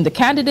following the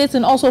candidates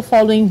and also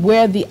following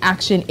where the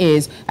action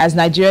is as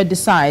Nigeria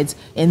decides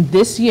in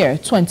this year,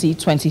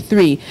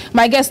 2023.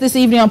 My guest this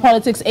evening on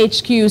Politics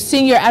HQ,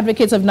 Senior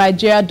Advocate of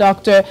Nigeria,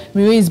 Dr.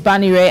 Muiz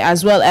Banire,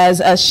 as well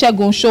as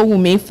Segun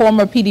Sowunmi,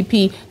 former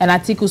PDP and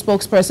Atiku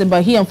spokesperson,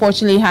 but he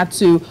unfortunately had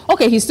to,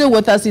 okay, he's still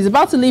with us. He's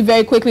about to leave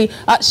very quickly.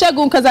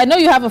 Segun, because I know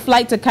you have a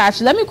flight to catch,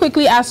 let me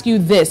quickly ask you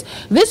this.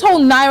 This whole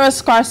Naira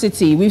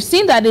scarcity, we've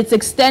seen that it's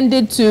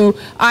extended to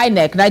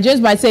INEC.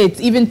 Nigerians might say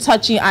it's even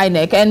touching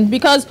INEC. And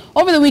because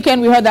over the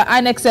weekend we heard that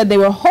INEC said they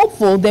were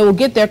hopeful they will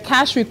get their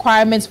cash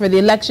requirements for the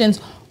elections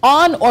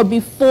on or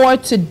before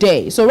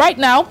today. So right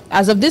now,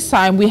 as of this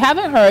time, we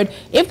haven't heard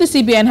if the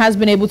CBN has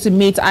been able to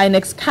meet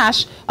INEC's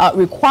cash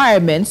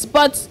requirements.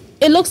 But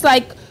it looks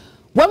like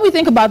when we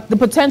think about the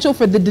potential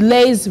for the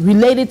delays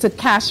related to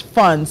cash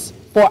funds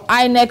for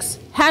INEC's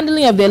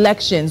handling of the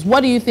elections,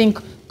 what do you think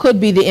could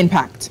be the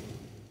impact?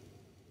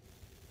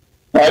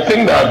 I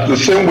think that the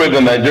same way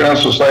the Nigerian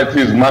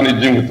society is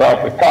managing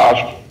without the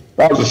cash,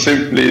 that's the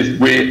same place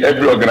where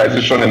every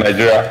organization in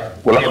Nigeria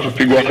will have to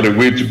figure out a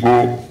way to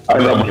go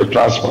either by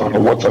transfer or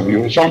what have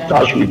you. Some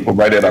cash will be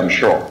provided, I'm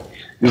sure.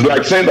 It's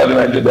like saying that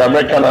the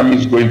American army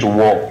is going to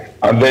war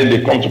and then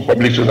they come to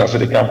public schools and say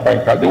they can't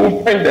find cash. They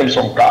will find them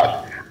some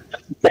cash.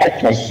 They're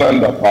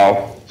concerned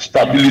about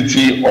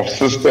stability of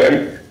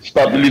system,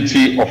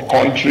 stability of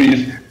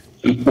countries,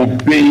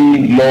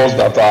 obeying laws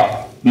that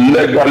are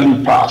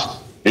legally passed.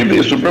 If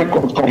the Supreme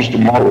Court comes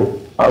tomorrow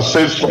and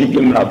says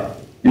something that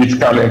it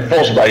can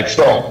enforce by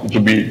itself, it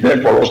will be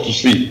there for us to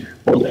see.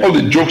 But all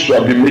the jokes we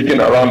have been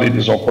making around it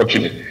is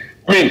unfortunate.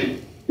 I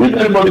mean, if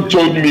anybody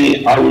told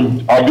me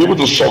I'll be able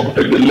to survive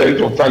the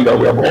length of time that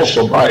we have all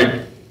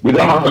survived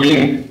without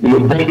having,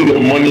 bundle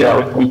of money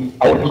around,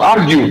 I would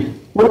argue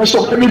we are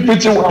surviving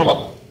pretty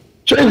well.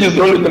 Change is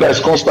the only thing that is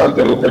constant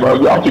in life,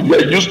 and we have to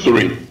get used to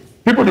it.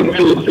 People do not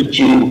like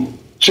to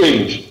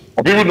change,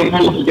 or people do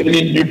not like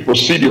any new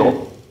procedure.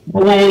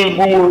 But we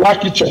will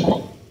like each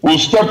other. We'll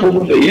step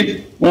over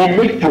it, we'll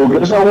make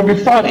progress, and we'll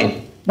be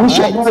fine. We'll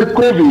survive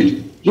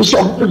COVID. We'll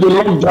survive the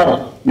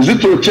lockdown. Is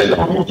it to change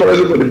our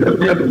motorizing for the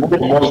government? The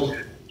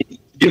government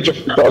get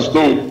as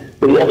though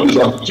the world is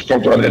about to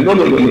come to an end. No.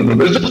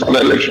 It's just an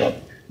election.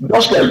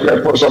 Just like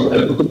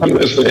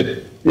Preparedness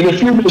said, in a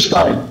few days'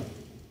 time,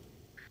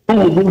 who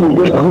will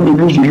win and who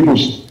will lose, we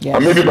lose. Yes.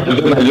 And maybe by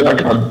then Nigeria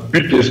can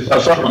beat this,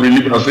 that's how we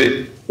live and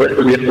say,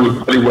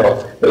 very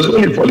well. There's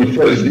only for the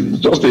first.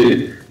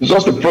 It's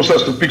just a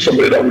process to pick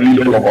somebody that will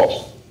lead all of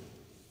us.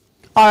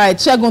 All right,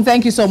 Segun,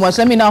 thank you so much.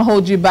 Let me not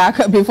hold you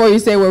back before you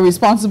say we're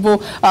responsible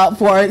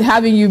for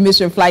having you miss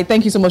your flight.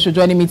 Thank you so much for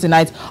joining me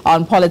tonight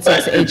on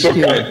Politics HQ.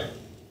 Okay.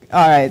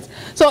 All right.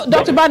 So,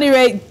 Dr.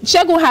 Banire,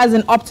 Segun has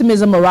an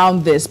optimism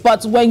around this,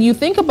 but when you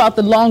think about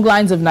the long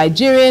lines of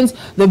Nigerians,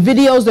 the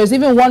videos, there's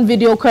even one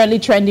video currently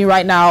trending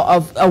right now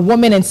of a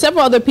woman and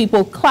several other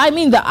people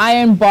climbing the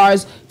iron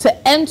bars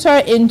to enter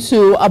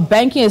into a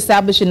banking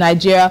establishment in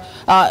Nigeria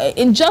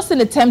in just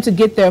an attempt to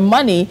get their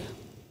money.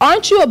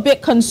 Aren't you a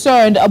bit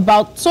concerned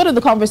about sort of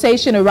the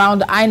conversation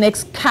around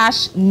INEC's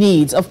cash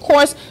needs? Of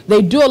course,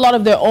 they do a lot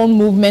of their own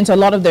movement, a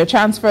lot of their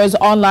transfers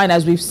online,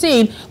 as we've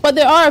seen, but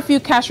there are a few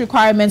cash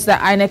requirements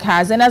that INEC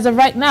has. And as of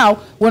right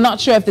now, we're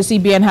not sure if the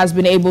CBN has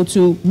been able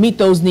to meet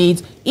those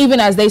needs, even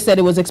as they said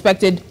it was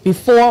expected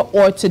before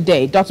or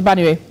today. Dr.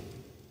 Banire.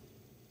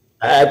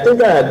 I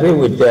think I agree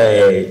with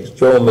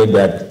Sowunmi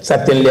that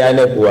certainly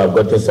INEC will have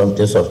gotten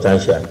something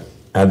substantial.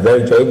 I'm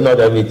very sure, if not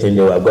everything,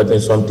 they will have gotten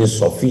something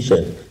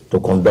sufficient to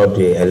conduct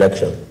the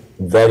election.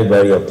 Very,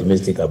 very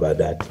optimistic about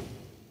that.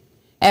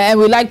 And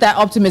we like that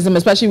optimism,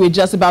 especially with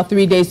just about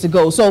 3 days to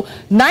go. So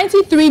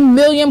 93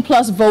 million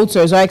plus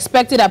voters are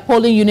expected at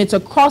polling units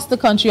across the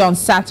country on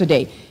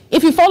Saturday.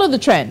 If you follow the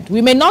trend,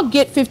 we may not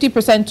get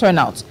 50%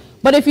 turnout.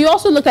 But if you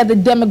also look at the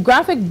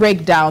demographic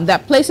breakdown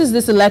that places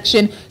this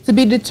election to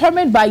be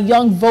determined by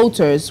young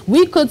voters,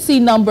 we could see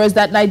numbers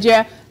that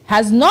Nigeria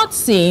has not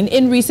seen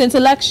in recent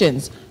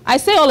elections. I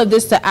say all of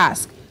this to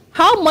ask,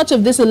 how much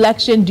of this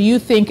election do you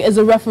think is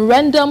a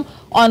referendum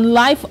on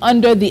life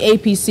under the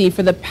APC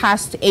for the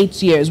past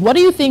 8 years? What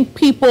do you think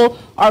people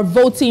are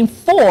voting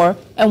for,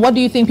 and what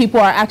do you think people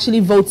are actually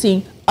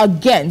voting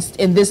against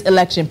in this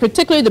election,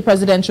 particularly the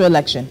presidential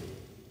election?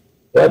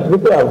 Well,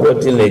 people are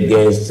voting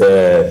against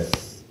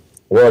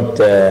what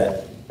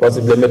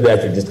possibly maybe I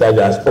should describe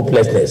as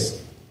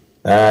hopelessness.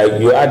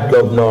 You had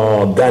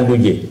Governor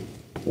Ganduje,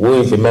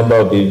 who is a member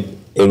of a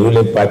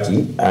ruling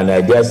party, and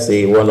I dare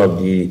say one of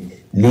the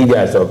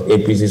leaders of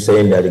APC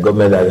saying that the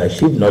government has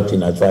achieved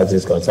nothing as far as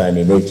is concerned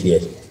in 8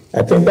 years.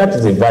 I think that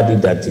is a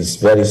verdict that is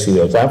very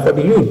serious. And for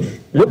the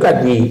youth, look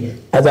at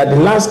as at the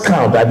last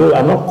count,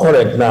 I'm not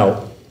correct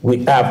now,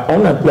 we have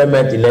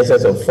unemployment in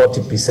excess of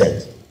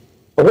 40%.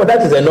 But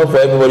that is enough for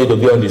everybody to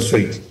be on the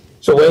street.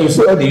 So when you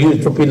see all the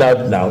youth trooping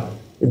out now,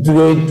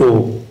 going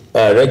to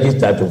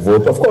register to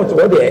vote, of course,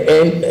 what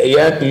they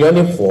are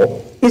yearning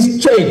for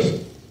is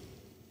change.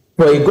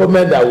 For a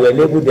government that will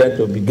enable them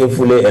to be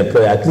gainfully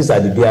employed, at least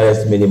at the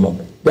DRS minimum.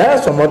 There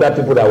are some other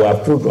people that were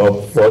approved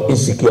for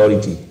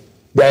insecurity.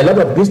 There are a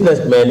lot of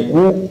businessmen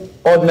who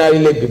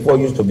ordinarily before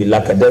used to be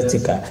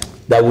lackadaisical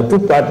that we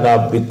took part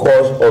now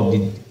because of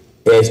the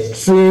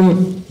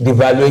extreme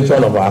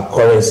devaluation of our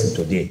currency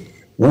today,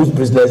 whose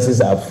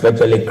businesses have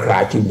virtually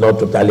crashed, if not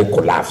totally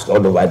collapsed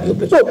all over the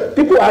place. So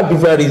people have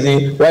different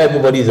reasons why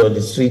everybody is on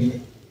the street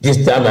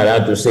this time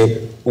around to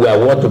say we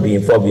want to be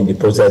involved in the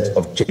process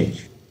of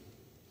change.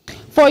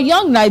 For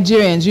young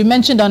Nigerians, you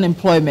mentioned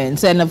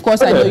unemployment, and of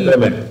course,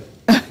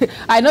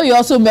 I know you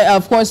also,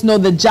 of course, know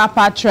the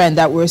JAPA trend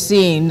that we're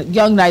seeing.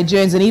 Young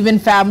Nigerians and even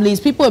families,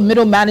 people in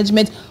middle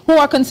management who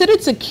are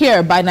considered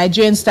secure by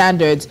Nigerian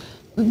standards,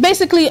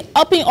 basically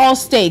upping all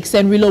stakes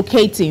and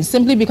relocating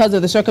simply because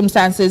of the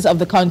circumstances of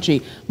the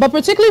country. But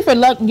particularly for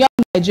young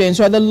Nigerians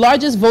who are the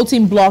largest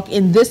voting bloc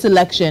in this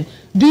election,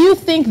 do you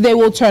think they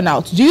will turn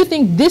out? Do you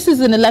think this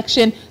is an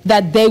election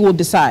that they will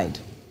decide?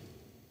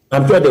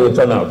 I'm sure they will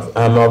turn out.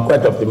 I'm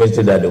quite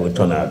optimistic that they will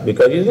turn out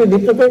because usually the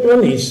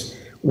preparedness is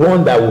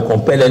one that will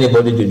compel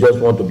anybody to just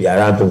want to be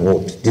around to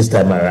vote this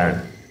time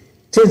around.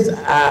 Since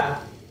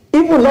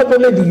even not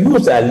only the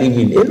youth are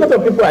leaving, a lot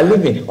of people are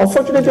leaving.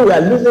 Unfortunately, we are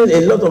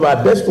losing a lot of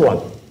our best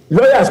ones.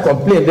 Lawyers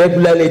complain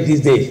regularly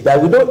these days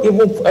that we don't even,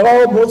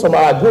 most of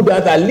our good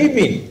ones are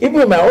leaving.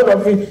 Even in my own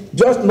office,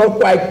 just not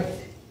quite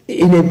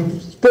in a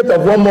state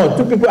of 1 month.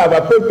 2 people have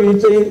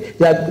approached saying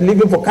they are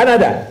leaving for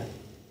Canada.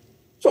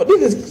 So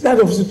this is the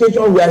kind of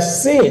situation we are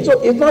seeing.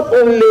 So it's not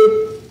only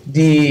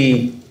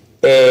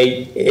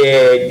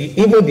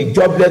even the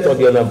jobless or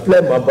the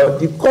unemployment, but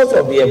because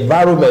of the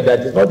environment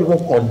that is not even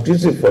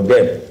conducive for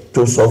them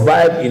to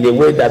survive in a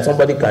way that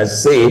somebody can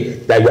say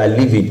that you are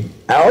living.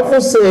 I often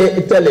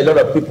tell a lot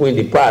of people in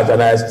the past,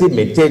 and I still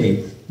maintain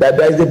it, that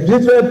there is a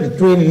difference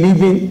between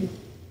living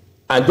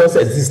and just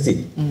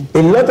existing.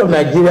 A lot of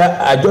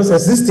Nigeria are just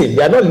existing.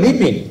 They are not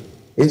living.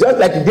 It's just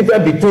like the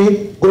difference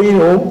between going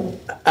home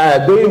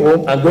and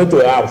going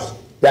to a house.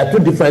 There are 2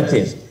 different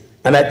things.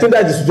 And I think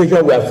that's the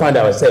situation we have found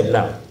ourselves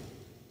now.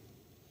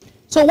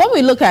 So when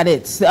we look at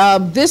it,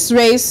 this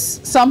race,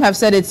 some have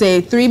said it's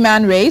a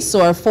 3-man race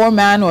or a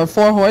 4-man or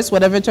 4-horse,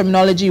 whatever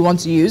terminology you want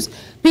to use.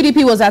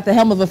 PDP was at the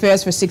helm of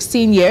affairs for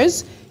 16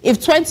 years. If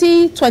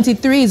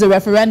 2023 is a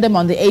referendum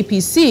on the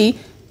APC,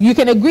 you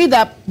can agree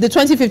that the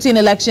 2015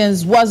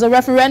 elections was a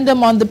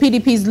referendum on the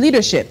PDP's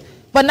leadership.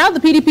 But now the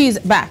PDP is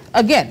back,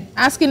 again,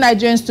 asking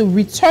Nigerians to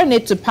return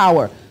it to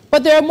power.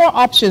 But there are more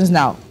options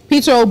now.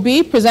 Peter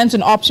Obi presents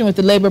an option with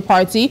the Labour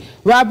Party.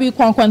 Rabiu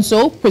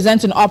Kwankwaso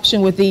presents an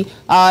option with the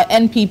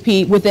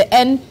NPPP.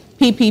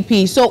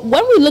 So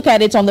when we look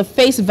at it on the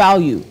face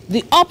value,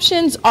 the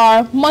options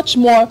are much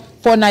more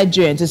for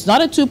Nigerians. It's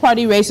not a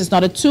two-party race. It's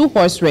not a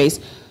two-horse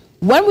race.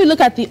 When we look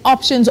at the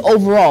options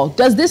overall,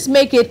 does this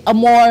make it a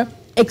more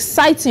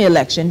exciting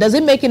election? Does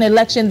it make an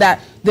election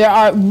that there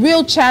are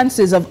real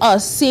chances of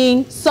us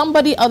seeing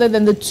somebody other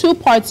than the two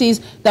parties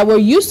that we're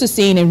used to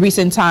seeing in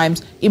recent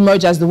times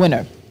emerge as the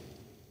winner?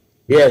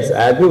 Yes,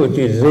 I agree with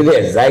you. It's really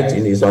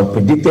exciting. It's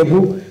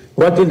unpredictable.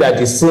 One thing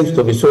that it seems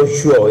to be so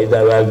sure is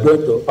that we are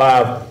going to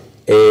have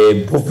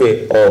a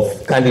buffet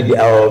of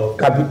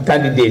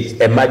candidates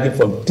emerging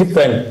from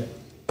different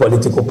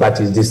political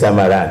parties this time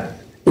around.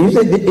 You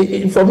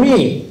see, for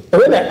me,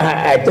 when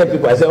I tell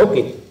people, I say,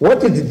 okay,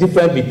 what is the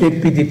difference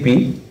between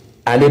PDP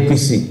and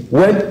APC?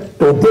 When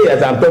today,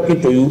 as I'm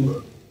talking to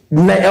you,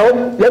 now,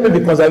 let me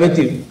be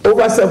conservative,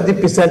 over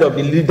 70% of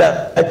the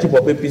leadership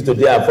of APC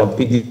today are from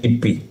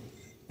PDP.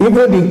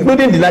 Even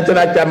including the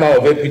national chairman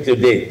of APC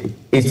today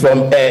is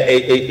from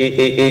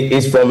PDP.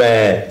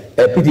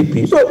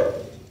 So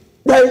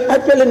there is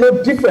actually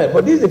no difference.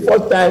 But this is the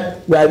first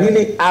time we are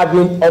really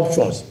having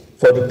options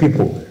for the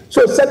people.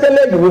 So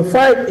certainly you will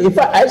find, if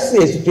I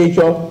see a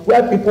situation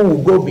where people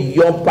will go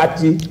beyond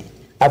party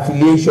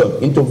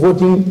affiliation into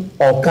voting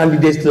on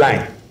candidates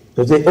line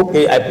to say,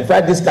 okay, I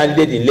prefer this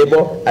candidate in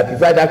Labour, I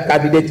prefer that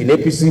candidate in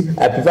APC,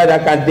 I prefer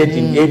that candidate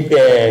in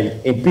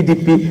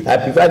PDP, I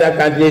prefer that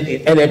candidate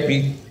in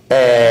NNP,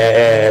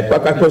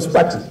 Kwakwaso's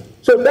party.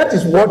 So that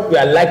is what we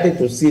are likely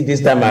to see this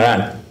time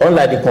around,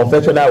 unlike the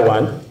conventional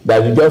one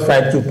that we just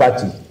find two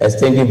parties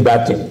exchanging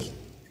battles.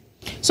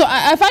 So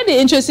I find it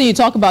interesting you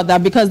talk about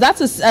that, because that's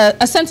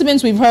a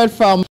sentiment we've heard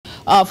from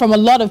a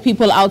lot of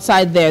people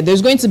outside there.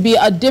 There's going to be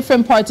a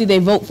different party they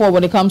vote for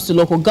when it comes to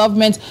local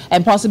government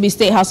and possibly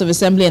State House of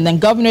Assembly and then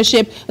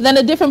governorship, and then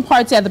a different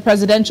party at the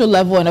presidential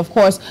level and, of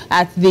course,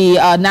 at the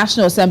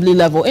National Assembly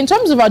level. In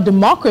terms of our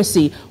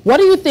democracy, what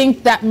do you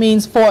think that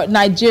means for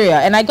Nigeria?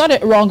 And I got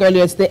it wrong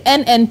earlier. It's the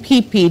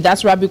NNPP,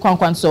 that's Rabiu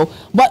Kwankwaso.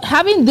 But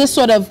having this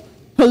sort of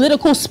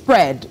political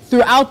spread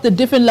throughout the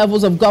different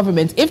levels of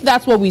government, if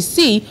that's what we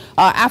see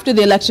after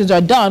the elections are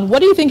done, what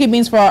do you think it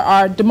means for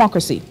our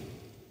democracy?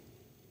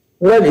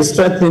 Well, it's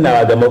strengthening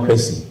our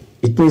democracy.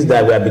 It means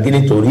that we are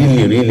beginning to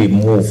really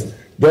move,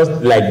 just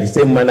like the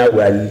same manner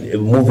we are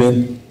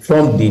moving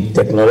from the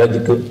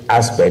technological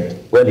aspect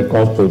when it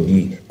comes to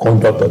the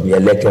conduct of the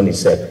election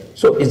itself.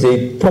 So it's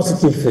a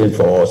positive thing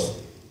for us.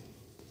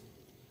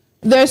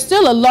 There's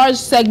still a large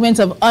segment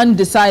of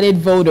undecided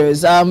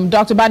voters.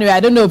 Dr. Banire, I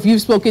don't know if you've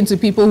spoken to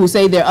people who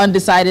say they're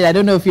undecided. I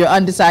don't know if you're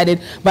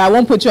undecided, but I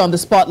won't put you on the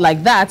spot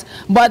like that.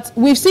 But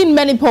we've seen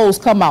many polls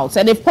come out,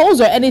 and if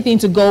polls are anything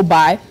to go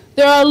by,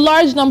 there are a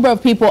large number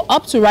of people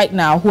up to right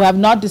now who have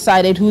not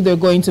decided who they're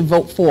going to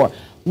vote for.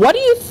 What do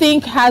you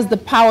think has the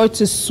power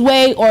to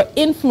sway or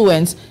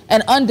influence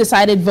an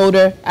undecided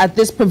voter at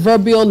this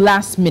proverbial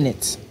last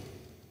minute?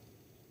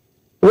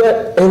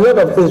 Well, a lot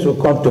of things will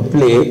come to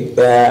play.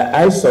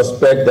 I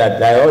suspect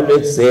that I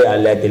always say,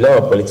 and like a lot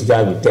of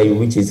politicians will tell you,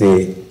 which is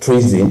a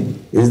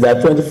treason, is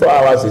that 24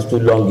 hours is too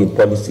long in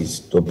policies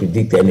to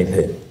predict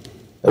anything.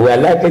 We are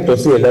likely to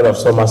see a lot of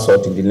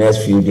somersault in the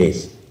next few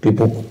days.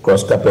 People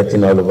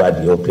cross-carpeting all over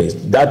the whole place.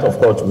 That, of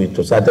course, will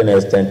to a certain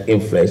extent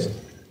influence.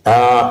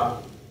 For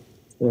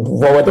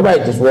whatever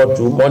it is worth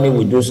to, money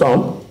will do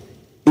some,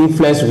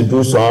 influence will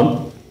do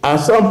some, and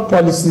some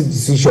policy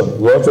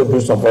decision will also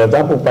do some. For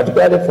example,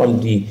 particularly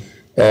from the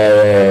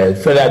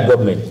federal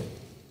government.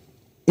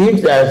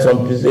 If there are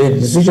some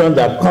decision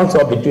that comes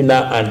up between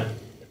now and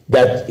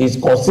that is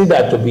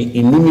considered to be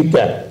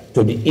inimical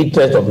to the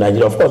interest of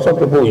Nigeria, of course, some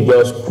people will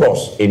just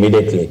cross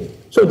immediately.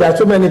 So there are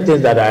so many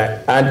things that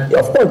are, and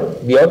of course,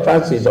 the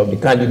utterances of the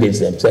candidates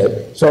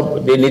themselves,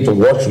 some they need to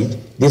watch it.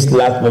 This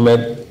last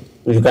moment,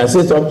 you can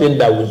say something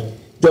that will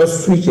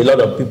just switch a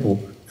lot of people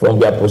from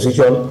their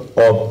position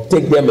or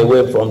take them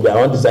away from their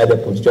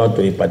undecided position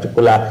to a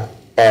particular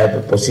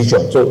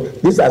position. So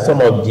these are some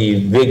of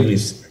the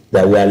vagaries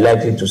that we are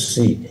likely to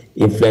see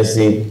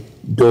influencing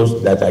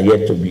those that are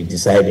yet to be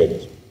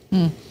decided.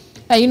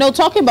 You know,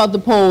 talking about the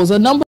polls, a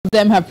number of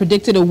them have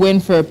predicted a win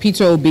for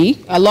Peter Obi.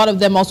 A lot of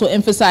them also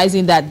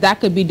emphasizing that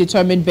that could be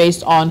determined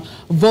based on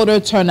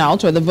voter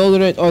turnout or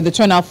the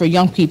turnout for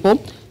young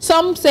people.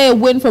 Some say a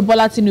win for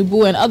Bola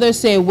Tinubu and others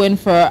say a win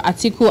for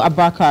Atiku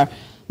Abubakar.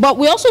 But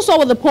we also saw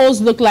what the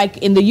polls looked like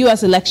in the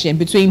U.S. election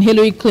between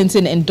Hillary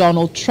Clinton and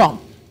Donald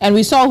Trump. And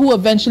we saw who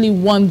eventually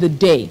won the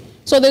day.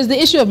 So there's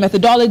the issue of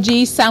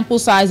methodology, sample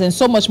size, and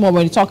so much more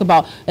when you talk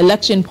about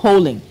election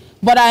polling.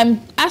 But I'm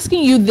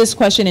asking you this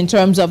question in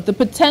terms of the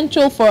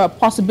potential for a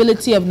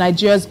possibility of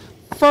Nigeria's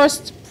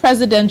first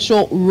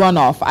presidential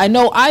runoff. I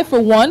know I, for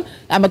one,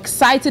 am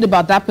excited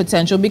about that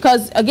potential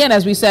because, again,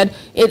 as we said,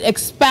 it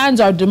expands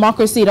our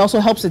democracy. It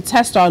also helps to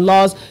test our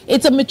laws.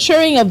 It's a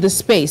maturing of the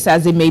space,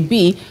 as it may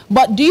be.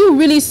 But do you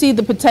really see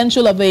the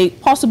potential of a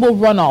possible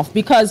runoff?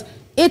 Because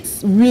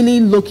it's really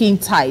looking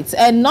tight.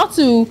 And not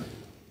to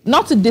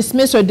not to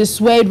dismiss or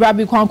dissuade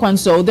Rabiu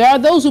Kwankwanso, there are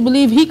those who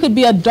believe he could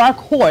be a dark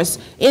horse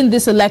in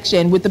this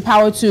election with the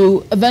power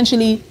to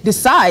eventually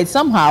decide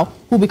somehow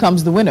who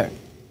becomes the winner.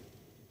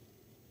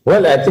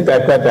 Well, I think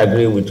I quite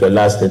agree with your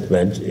last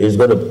statement. He's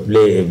going to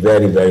play a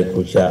very, very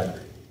crucial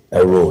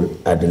role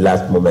at the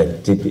last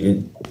moment.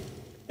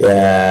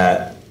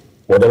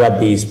 Whatever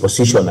be his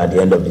position at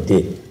the end of the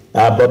day.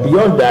 But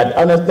beyond that,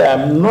 honestly,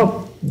 I'm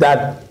not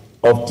that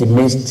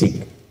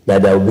optimistic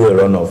that there will be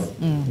a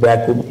runoff.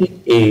 There could be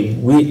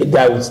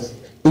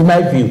in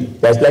my view,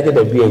 there's likely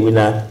to be a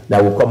winner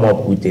that will come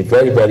up with a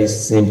very, very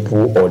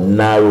simple or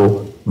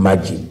narrow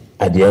margin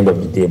at the end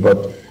of the day.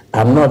 But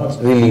I'm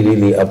not really,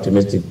 really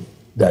optimistic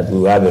that we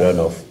will have a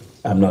runoff.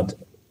 I'm not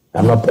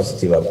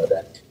positive about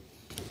that.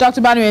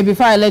 Dr. Banire,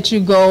 before I let you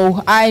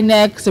go,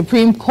 INEC,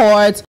 Supreme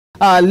Court,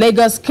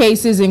 Lagos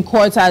cases in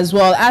courts as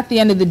well. At the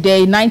end of the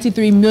day,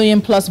 93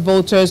 million plus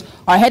voters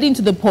are heading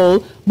to the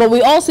poll, but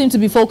we all seem to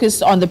be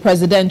focused on the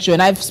presidential.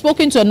 And I've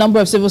spoken to a number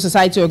of civil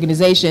society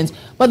organizations,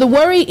 but the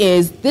worry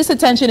is this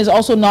attention is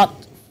also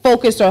not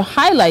focused or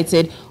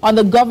highlighted on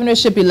the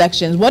governorship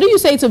elections. What do you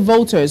say to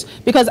voters?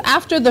 Because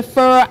after the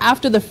furor,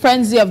 after the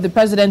frenzy of the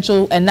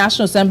presidential and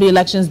National Assembly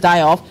elections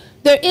die off,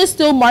 there is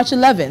still March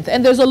 11th,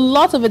 and there's a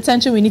lot of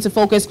attention we need to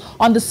focus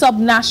on the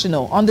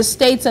subnational, on the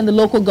states and the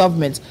local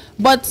governments.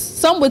 But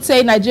some would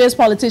say Nigeria's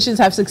politicians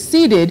have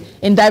succeeded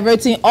in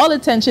diverting all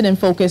attention and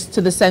focus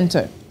to the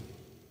center.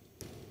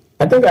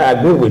 I think I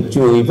agree with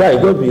you. If I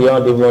go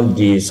beyond even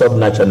the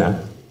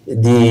subnational,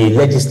 the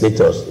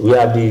legislators, we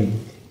have the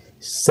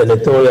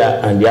senatorial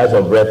and the House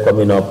of Rep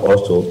coming up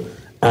also,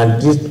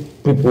 and these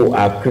people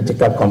are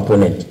critical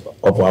component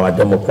of our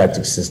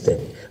democratic system.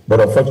 But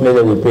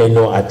unfortunately, we pay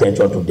no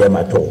attention to them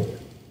at all.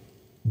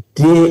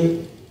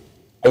 They,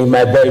 in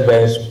my very,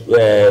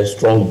 very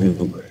strong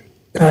view,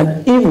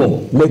 can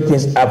even make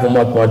things happen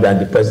much more than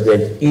the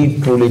president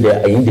if truly they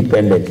are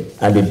independent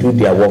and they do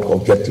their work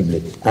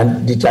objectively.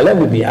 And the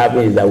challenge we've been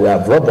having is that we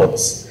have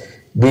robots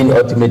being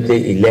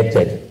ultimately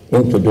elected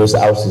into those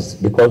houses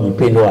because we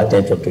pay no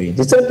attention to it.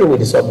 The same thing with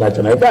the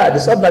subnational. In fact, at the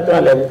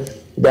subnational level,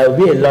 there will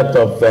be a lot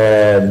of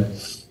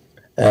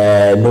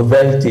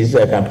novelties,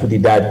 I can put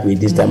it that way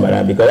this time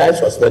around, because I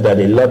suspect that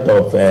a lot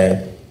of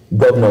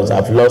governors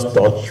have lost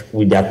touch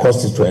with their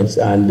constituents,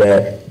 and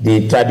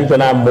the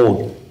traditional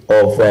mode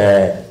of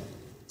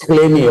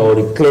claiming or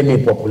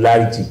reclaiming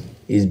popularity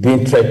is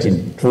being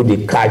threatened through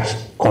the cash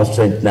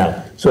constraint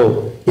now.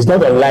 So it's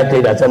not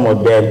unlikely that some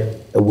of them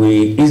will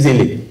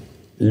easily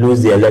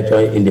lose the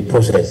election in the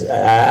process.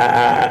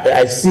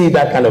 I see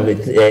that kind of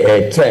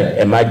a trend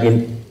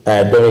emerging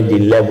during the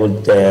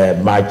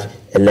 11th March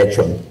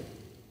election.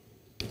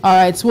 All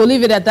right, so we'll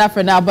leave it at that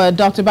for now. But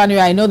Dr. Banire,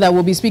 I know that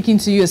we'll be speaking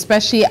to you,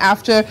 especially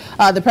after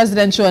the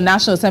presidential and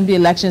National Assembly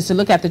elections, to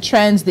look at the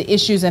trends, the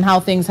issues, and how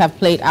things have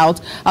played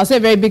out. I'll say a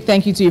very big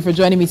thank you to you for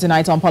joining me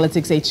tonight on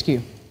Politics HQ.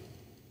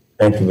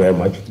 Thank you very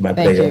much. My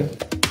pleasure.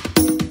 Thank you.